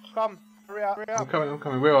 Come, hurry up. I'm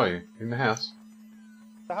coming. Where are you? In the house?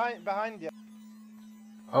 Behind you.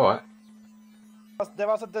 Alright. There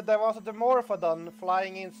was a Demorphodon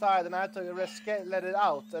flying inside, and I had to let it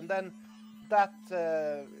out, and then that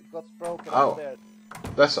got broken upstairs.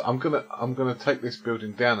 I'm gonna take this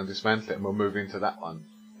building down and dismantle it, and we'll move into that one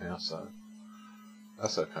now. So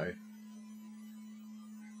that's okay.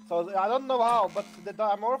 So I don't know how, but the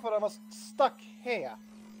Demorphodon was stuck here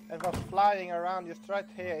and was flying around just right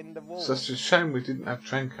here in the wall. So it's a shame we didn't have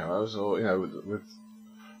trank arrows, or with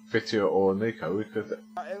Vitia or Nico, we could.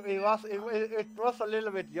 It was a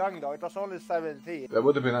little bit young though. It was only 17. That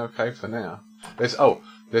would have been okay for now. There's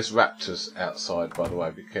raptors outside, by the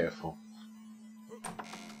way. Be careful.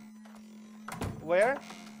 Where?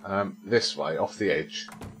 This way, off the edge.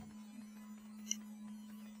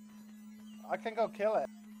 I can go kill it.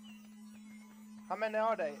 How many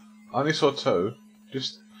are they? I only saw two.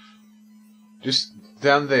 Just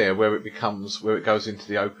down there where it goes into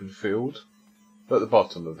the open field. At the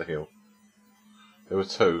bottom of the hill. There were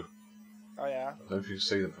two. Oh yeah. I don't know if you can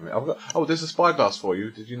see them from here. There's a spyglass for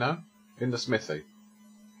you, did you know? In the smithy.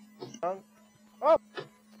 Oh!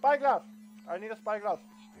 Spyglass! I need a spyglass.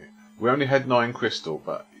 Yeah. We only had 9 crystal,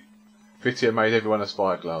 but Vitia made everyone a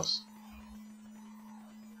spyglass.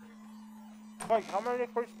 Wait, how many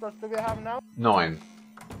crystals do we have now? 9.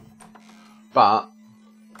 But...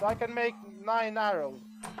 So I can make 9 arrows.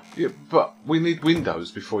 Yeah, but we need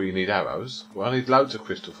windows before you need arrows. Well, I need loads of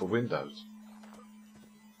crystal for windows.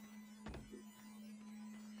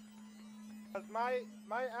 But my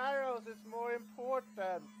arrows is more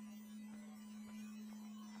important.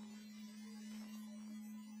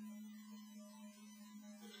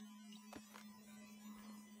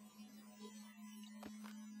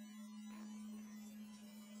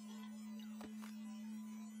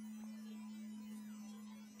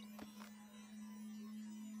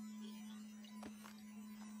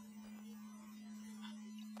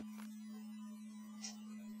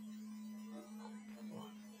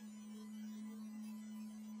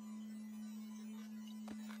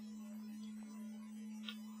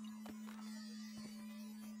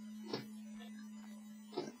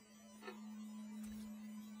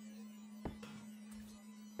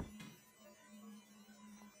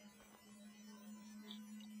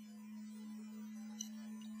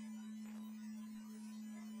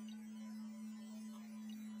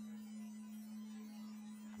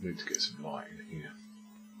 Need to get some light in here.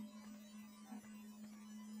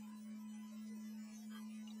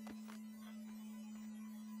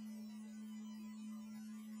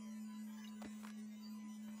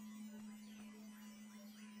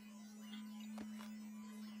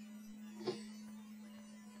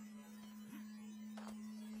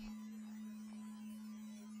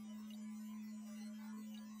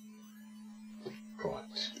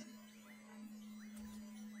 Right.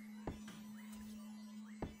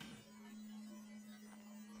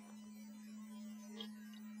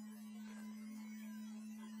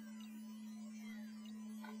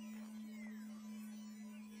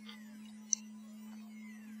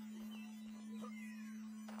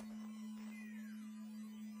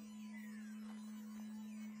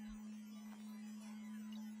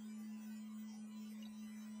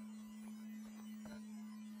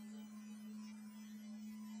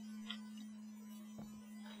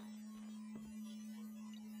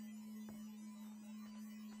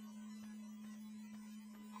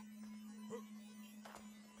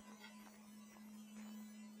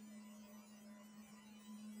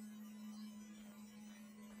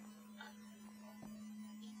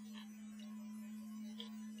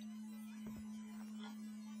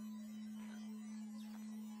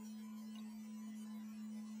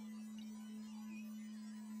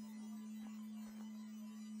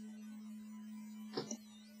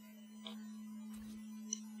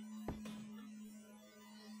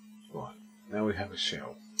 Right, now we have a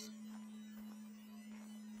shell.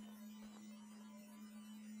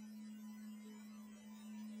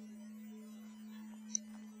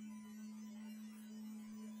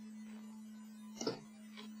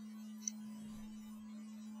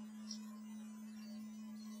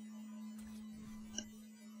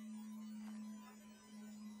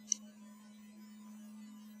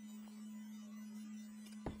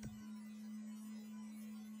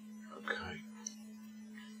 Okay.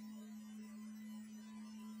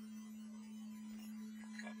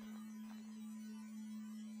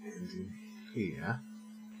 And in here,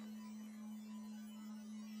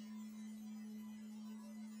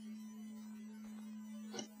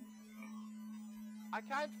 I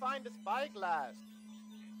can't find the spyglass.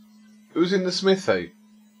 who's in the smithy?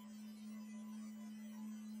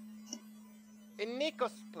 In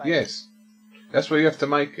Nico's place. Yes, that's where you have to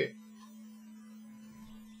make it.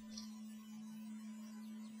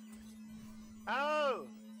 Oh!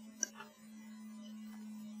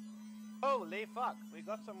 Holy fuck, we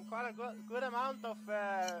got some quite a good amount of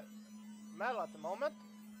metal at the moment.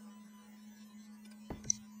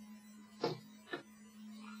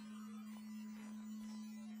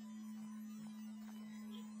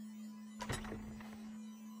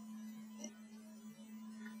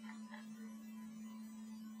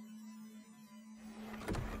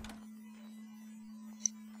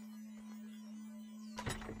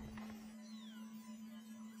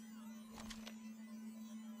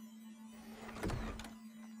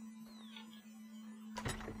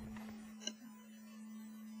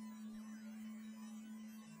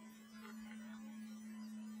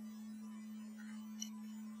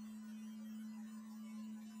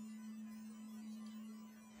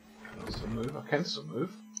 Move. I can still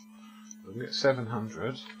move. I can get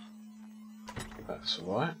 700. That's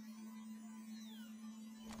alright.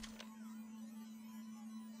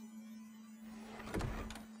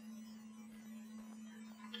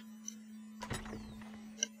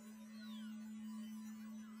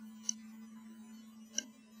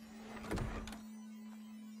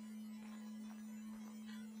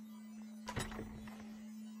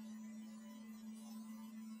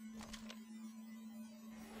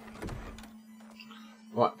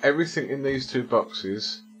 Right, everything in these two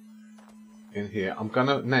boxes in here,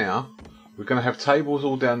 we're gonna have tables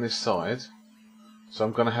all down this side. So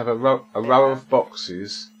I'm gonna have a row of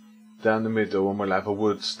boxes down the middle, and we'll have a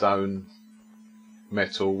wood, stone,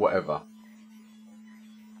 metal, whatever.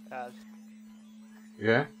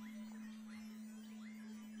 Yeah?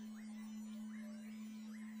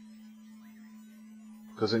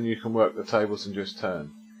 Because then you can work the tables and just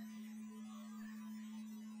turn.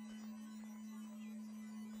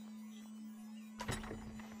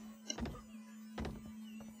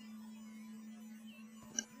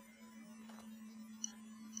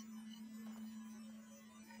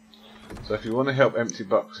 So if you want to help empty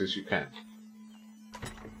boxes, you can.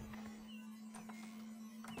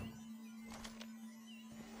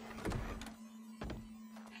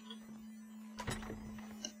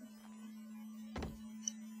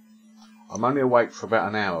 I'm only awake for about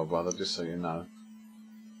an hour, brother, just so you know.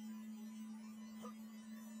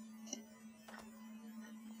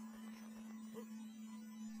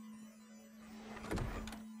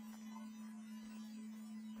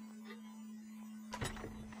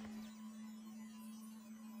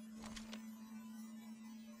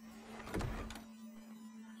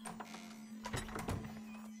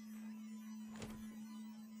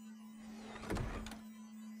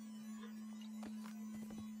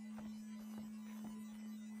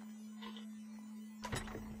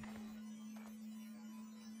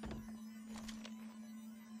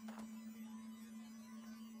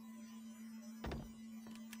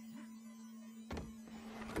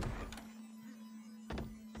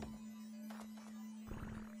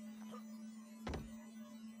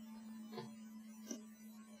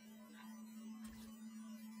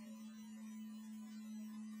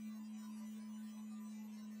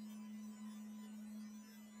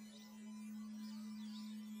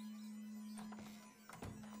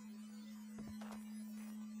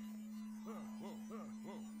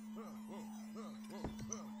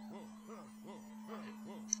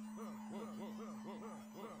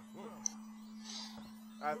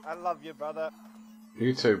 I love you, brother.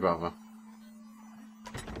 You too, brother.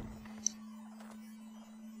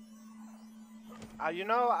 You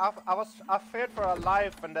know, I feared for our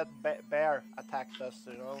life when that bear attacked us.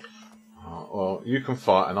 You know. Oh, well, you can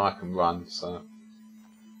fight and I can run, so.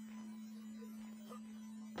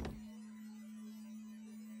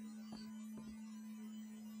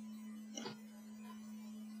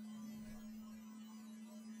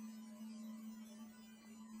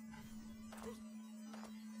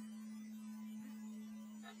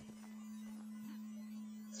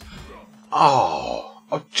 Oh,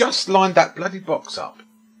 I've just lined that bloody box up.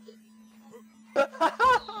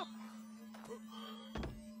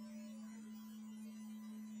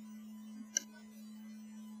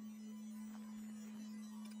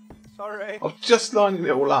 Sorry. I've just lined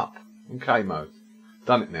it all up in K mode.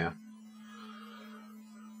 Done it now.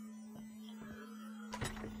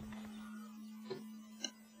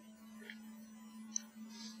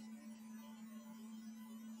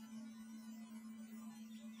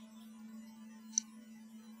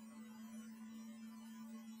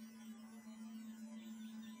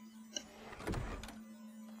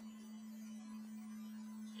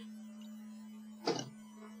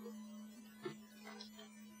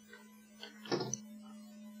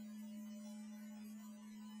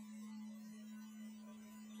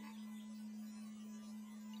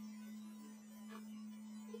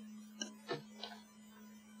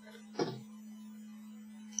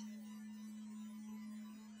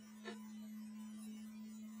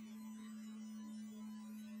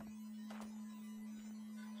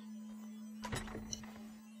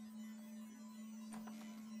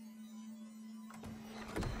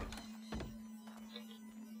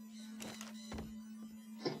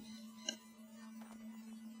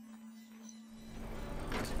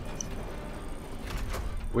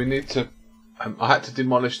 We need to. I had to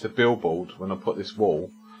demolish the billboard when I put this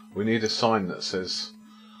wall. We need a sign that says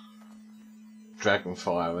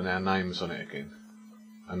Dragonfire and our names on it again.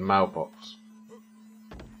 And mailbox.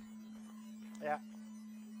 Yeah.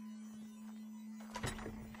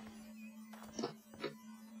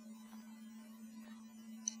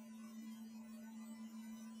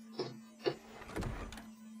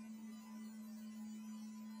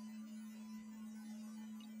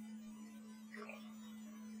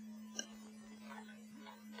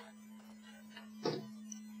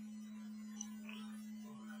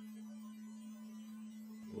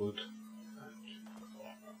 Wood.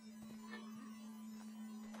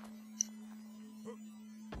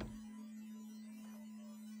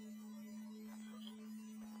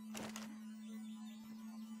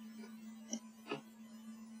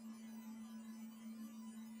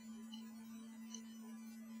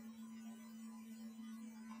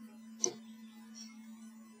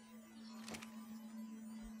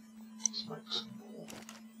 Let's make some more.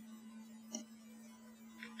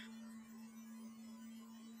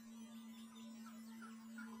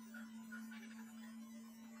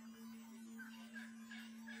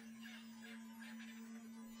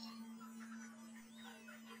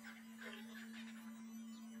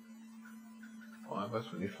 Five by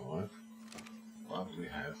 25. What do we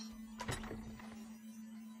have?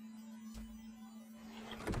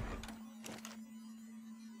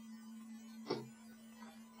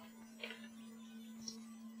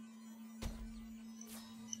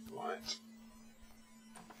 Right.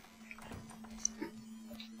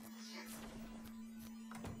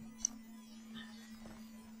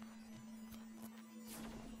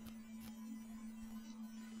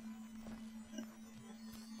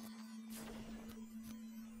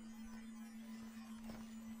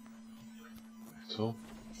 That's all.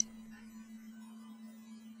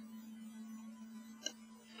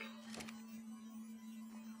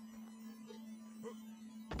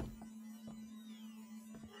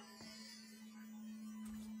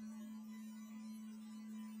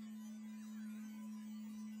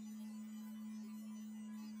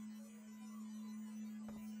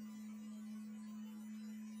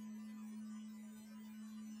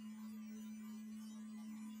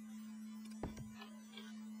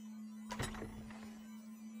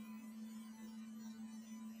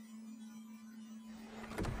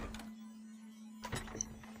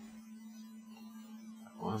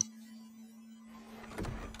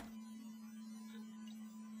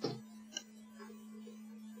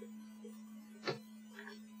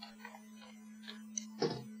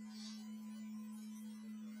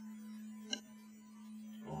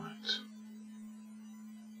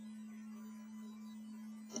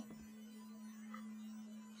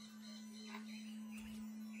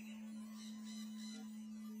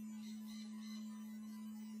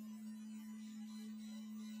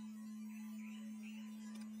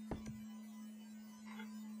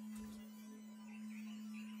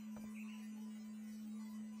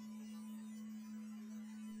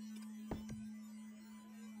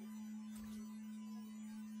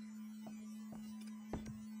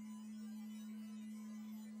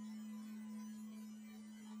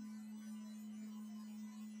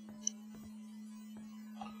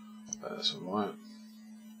 That's alright.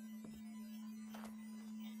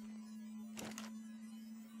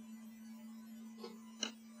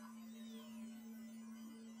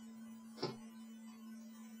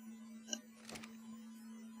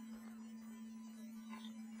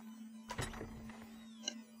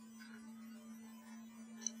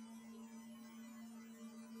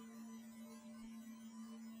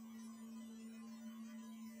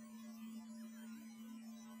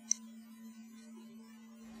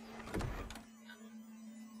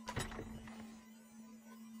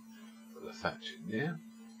 Thatch in there.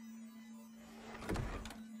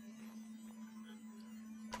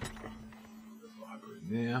 The fibre in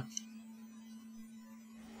there.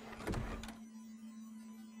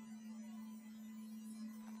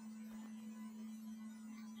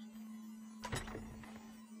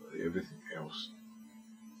 Put everything else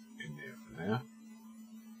in there for now.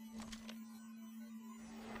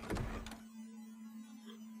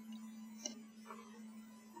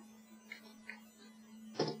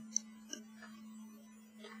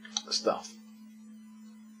 Stuff.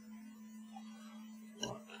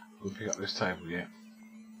 Right, we'll pick up this table yet.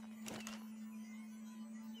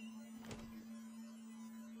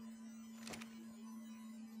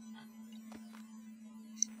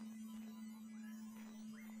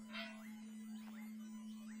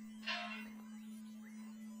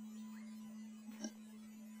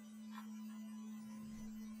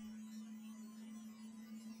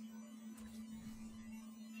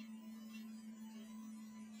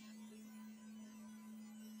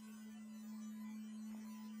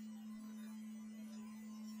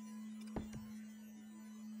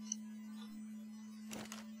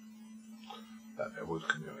 That bit of wood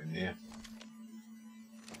can go in there.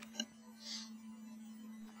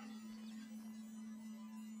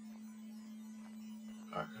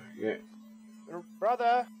 Okay, yeah.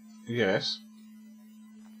 Brother, Yes.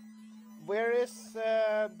 where is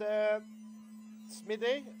the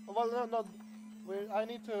smithy? Well, no. I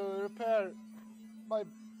need to repair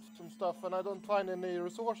some stuff, and I don't find any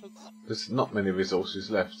resources. There's not many resources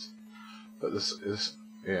left. But this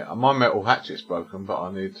yeah, my metal hatchet's broken, but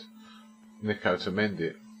I need Nico to mend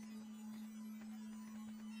it.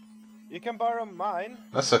 You can borrow mine.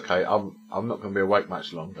 That's okay. I'm not going to be awake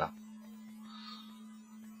much longer.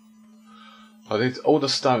 I need all the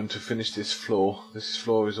stone to finish this floor. This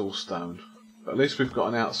floor is all stone. But at least we've got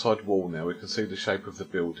an outside wall now. We can see the shape of the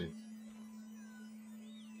building.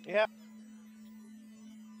 Yeah.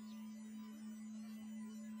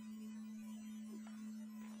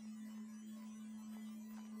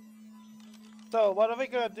 So, what are we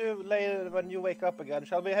gonna do later when you wake up again?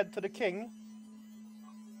 Shall we head to the king?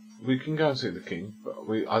 We can go and see the king, but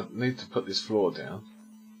I need to put this floor down.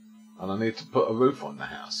 And I need to put a roof on the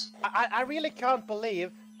house. I really can't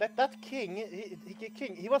believe that king,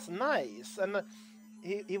 he was nice, and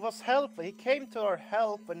he was helpful. He came to our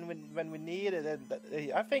help when we needed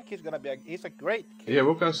it. I think he's gonna be he's a great king. Yeah,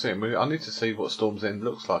 we'll go see him. I need to see what Storm's End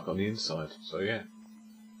looks like on the inside. So yeah.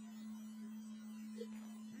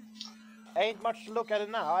 Ain't much to look at it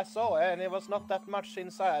now. I saw it, and it was not that much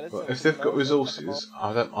inside. But if they've got resources,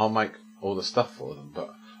 I'll make all the stuff for them.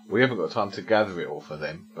 But we haven't got time to gather it all for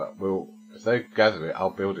them. But if they gather it,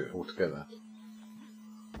 I'll build it all together.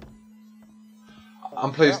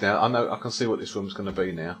 I'm pleased now. I know I can see what this room's going to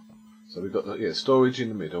be now. So we've got the storage in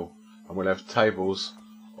the middle, and we'll have tables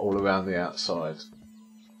all around the outside.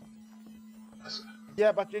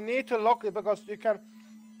 Yeah, but you need to lock it because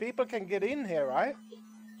people can get in here, right?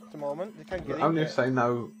 At the moment, they can get in. Only if they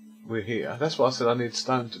know we're here. That's why I said I need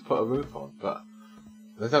stone to put a roof on. But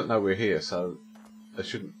they don't know we're here, so they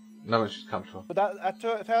shouldn't. No one should come to us. But I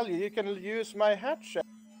tell you, you can use my hatchet.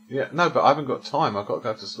 Yeah, no, but I haven't got time. I've got to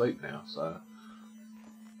go to sleep now, so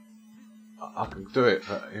I can do it.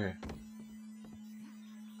 But yeah.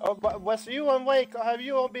 Oh, but was you awake? Have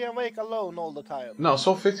you all been awake alone all the time? No, I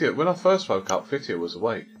saw Fithia when I first woke up. Fithia was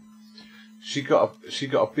awake. She got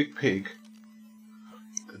a big pig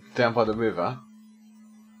down by the river,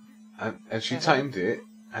 and she tamed it.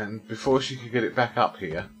 And before she could get it back up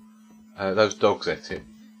here, those dogs ate it.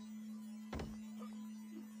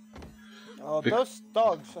 Oh, those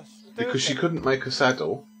dogs are stupid. Because she couldn't make a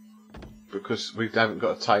saddle, because we haven't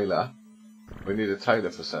got a tailor. We need a tailor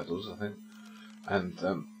for saddles, I think. And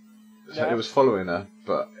so it was following her,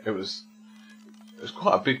 but it was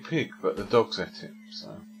quite a big pig, but the dogs ate it.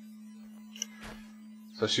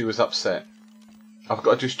 So she was upset. I've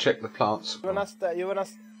got to just check the plants. You wanna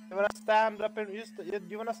stand up and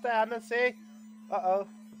you wanna stand and see? The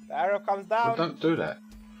arrow comes down. Well, don't do that.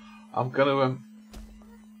 I'm gonna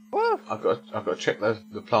Woo! I've got to check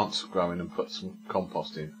the plants growing and put some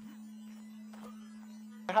compost in.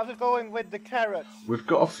 How's it going with the carrots? We've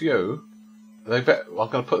got a few. I'm going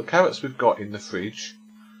to put the carrots we've got in the fridge,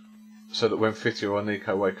 so that when Fitty or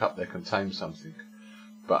Nico wake up, they contain something.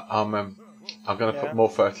 But I'm going to put more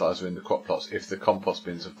fertiliser in the crop plots if the compost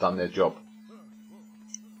bins have done their job.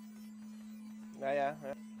 Yeah.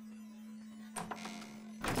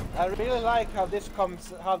 I really like how this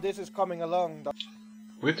is coming along. Though.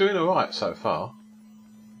 We're doing all right so far.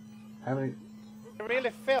 How many? I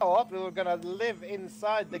really thought we were gonna live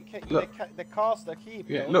inside the castle keep.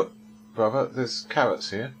 Yeah, though. look, brother. There's carrots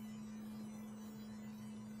here.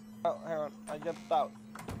 Oh, hang on, I jumped out.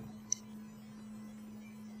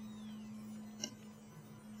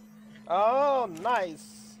 Oh,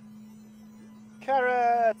 nice.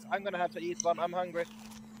 Carrots! I'm gonna have to eat one, I'm hungry.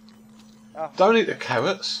 Oh. Don't eat the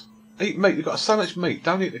carrots. Eat meat. You've got so much meat.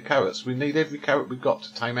 Don't eat the carrots. We need every carrot we've got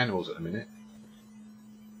to tame animals at the minute.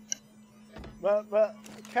 But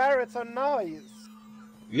carrots are nice.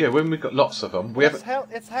 Yeah, when we've got lots of them, It's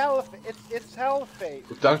healthy. It's healthy.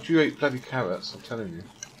 Don't you eat bloody carrots? I'm telling you.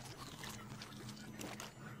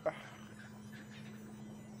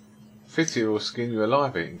 Fitty will skin you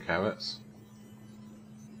alive eating carrots.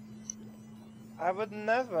 I would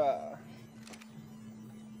never.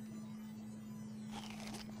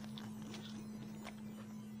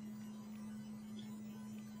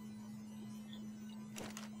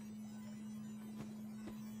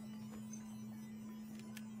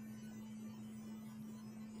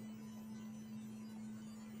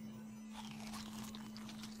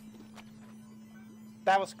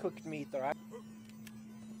 That was cooked meat, alright?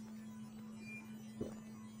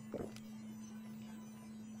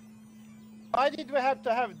 Why did we have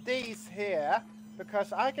to have these here?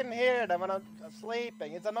 Because I can hear them when I'm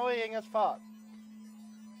sleeping. It's annoying as fuck.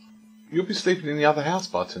 You'll be sleeping in the other house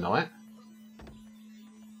by tonight.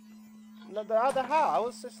 No, the other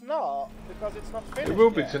house is not, because it's not finished It will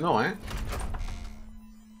be yet. tonight.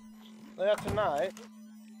 Yeah, tonight.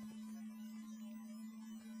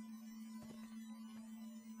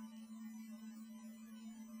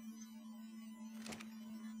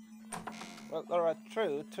 Well, alright,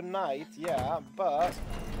 true, tonight, yeah, but...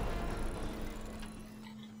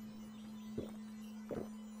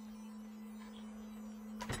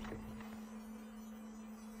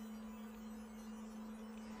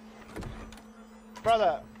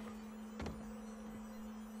 Brother!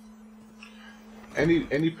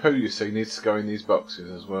 Any poo you see needs to go in these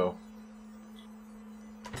boxes as well.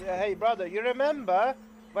 Yeah, hey brother, you remember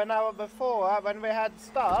when when we had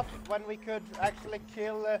stuff, when we could actually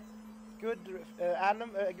kill good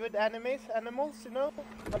animals, you know?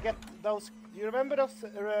 I get those. You remember those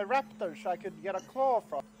raptors I could get a claw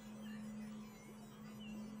from?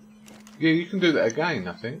 Yeah, you can do that again,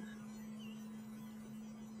 I think.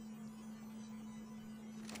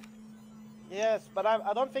 Yes, but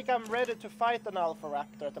I don't think I'm ready to fight an alpha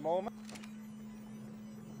raptor at the moment.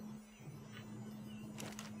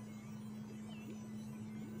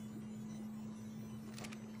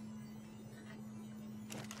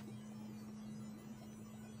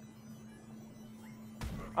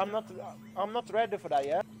 I'm not ready for that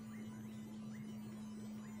yet.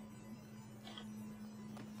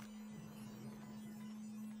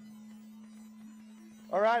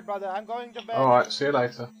 Alright, brother, I'm going to bed. Alright, see you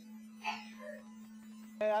later.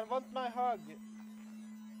 Hey, I want my hug.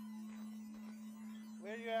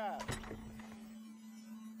 Where you at?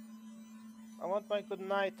 I want my good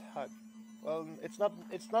night hug. Well, it's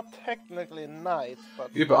not technically night, but...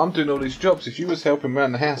 Yeah, but I'm doing all these jobs. If you was helping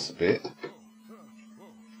around the house a bit...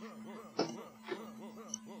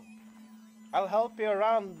 I'll help you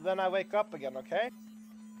around when I wake up again, okay?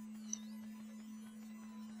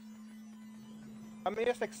 I'm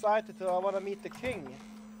just excited I want to meet the king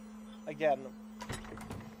again.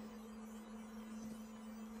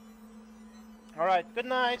 Alright, good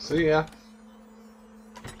night. See ya.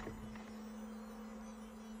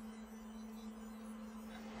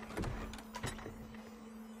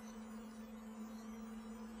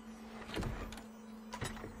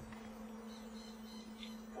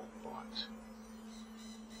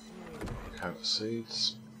 Carrot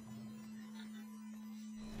seeds.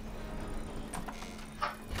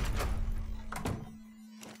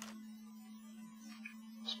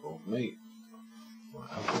 Spoiled meat. Right,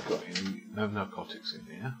 have we got any? No narcotics in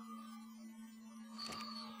here.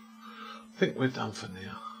 I think we're done for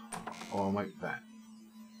now. Or I'll make that.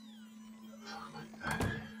 I'll make that.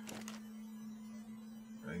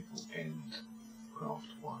 Label end. Craft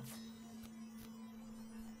 1.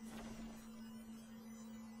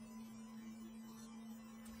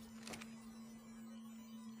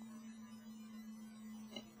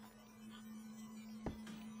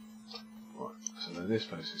 this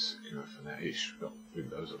place is secure for now-ish. We've got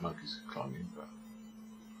windows that monkeys can climb in, but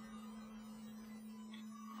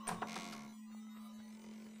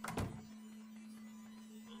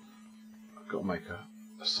I've got to make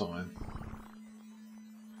a sign.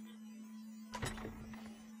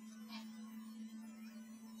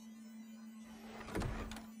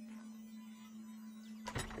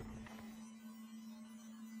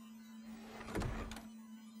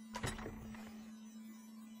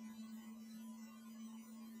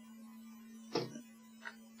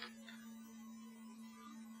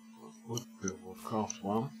 We'll craft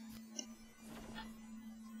one.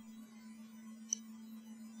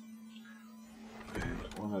 And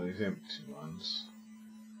one of these empty ones.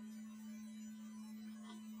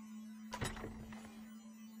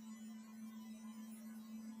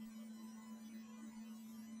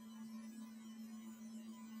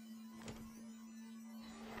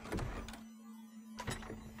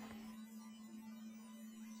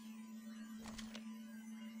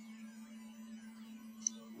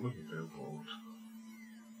 Looking very bored.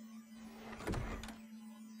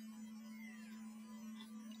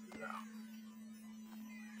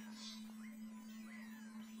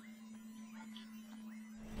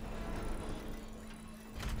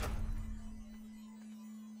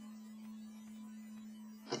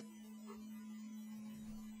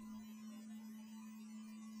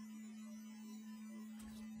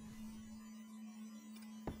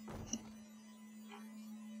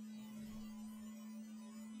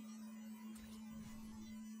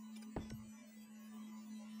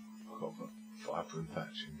 Got a fibre and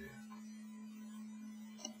thatch in there.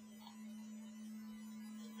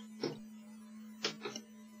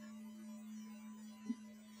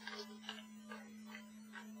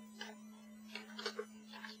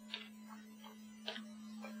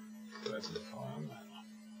 That's the fire on that.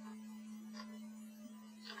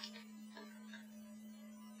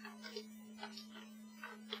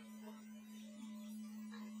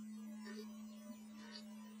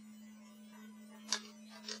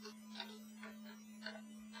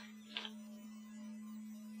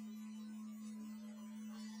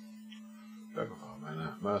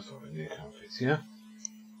 Mirth over near comfort, yeah?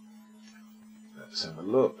 Let's have a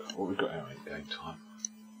look what we've got out in game time.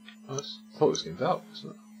 Oh, I thought it was getting dark,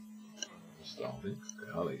 wasn't it? Starving.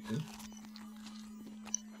 Okay, I'll eat it.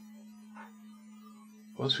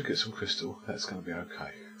 Once we get some crystal, that's going to be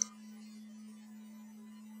okay.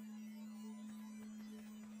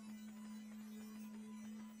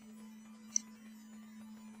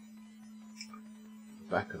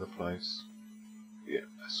 The back of the place. Yeah,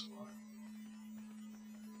 that's right.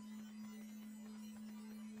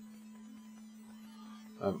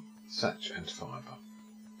 Thatch and fibre.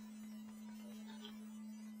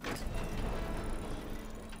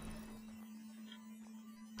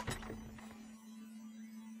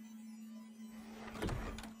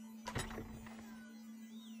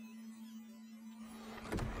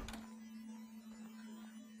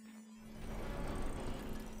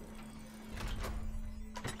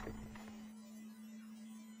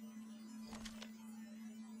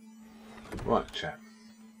 Right, chap.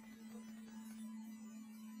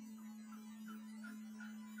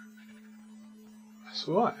 That's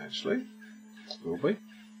alright, actually. Will be.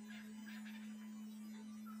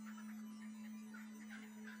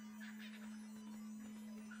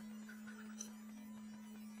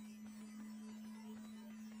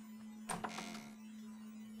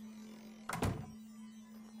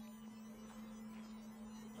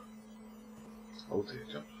 Oh dear,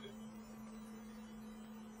 jump.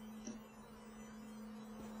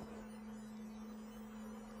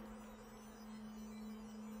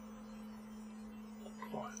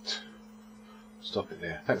 Stop it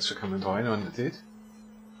there. Thanks for coming by, anyone that did.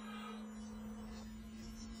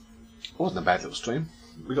 Wasn't a bad little stream.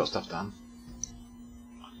 We got stuff done.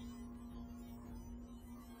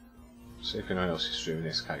 See if anyone else is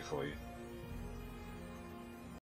streaming SK for you.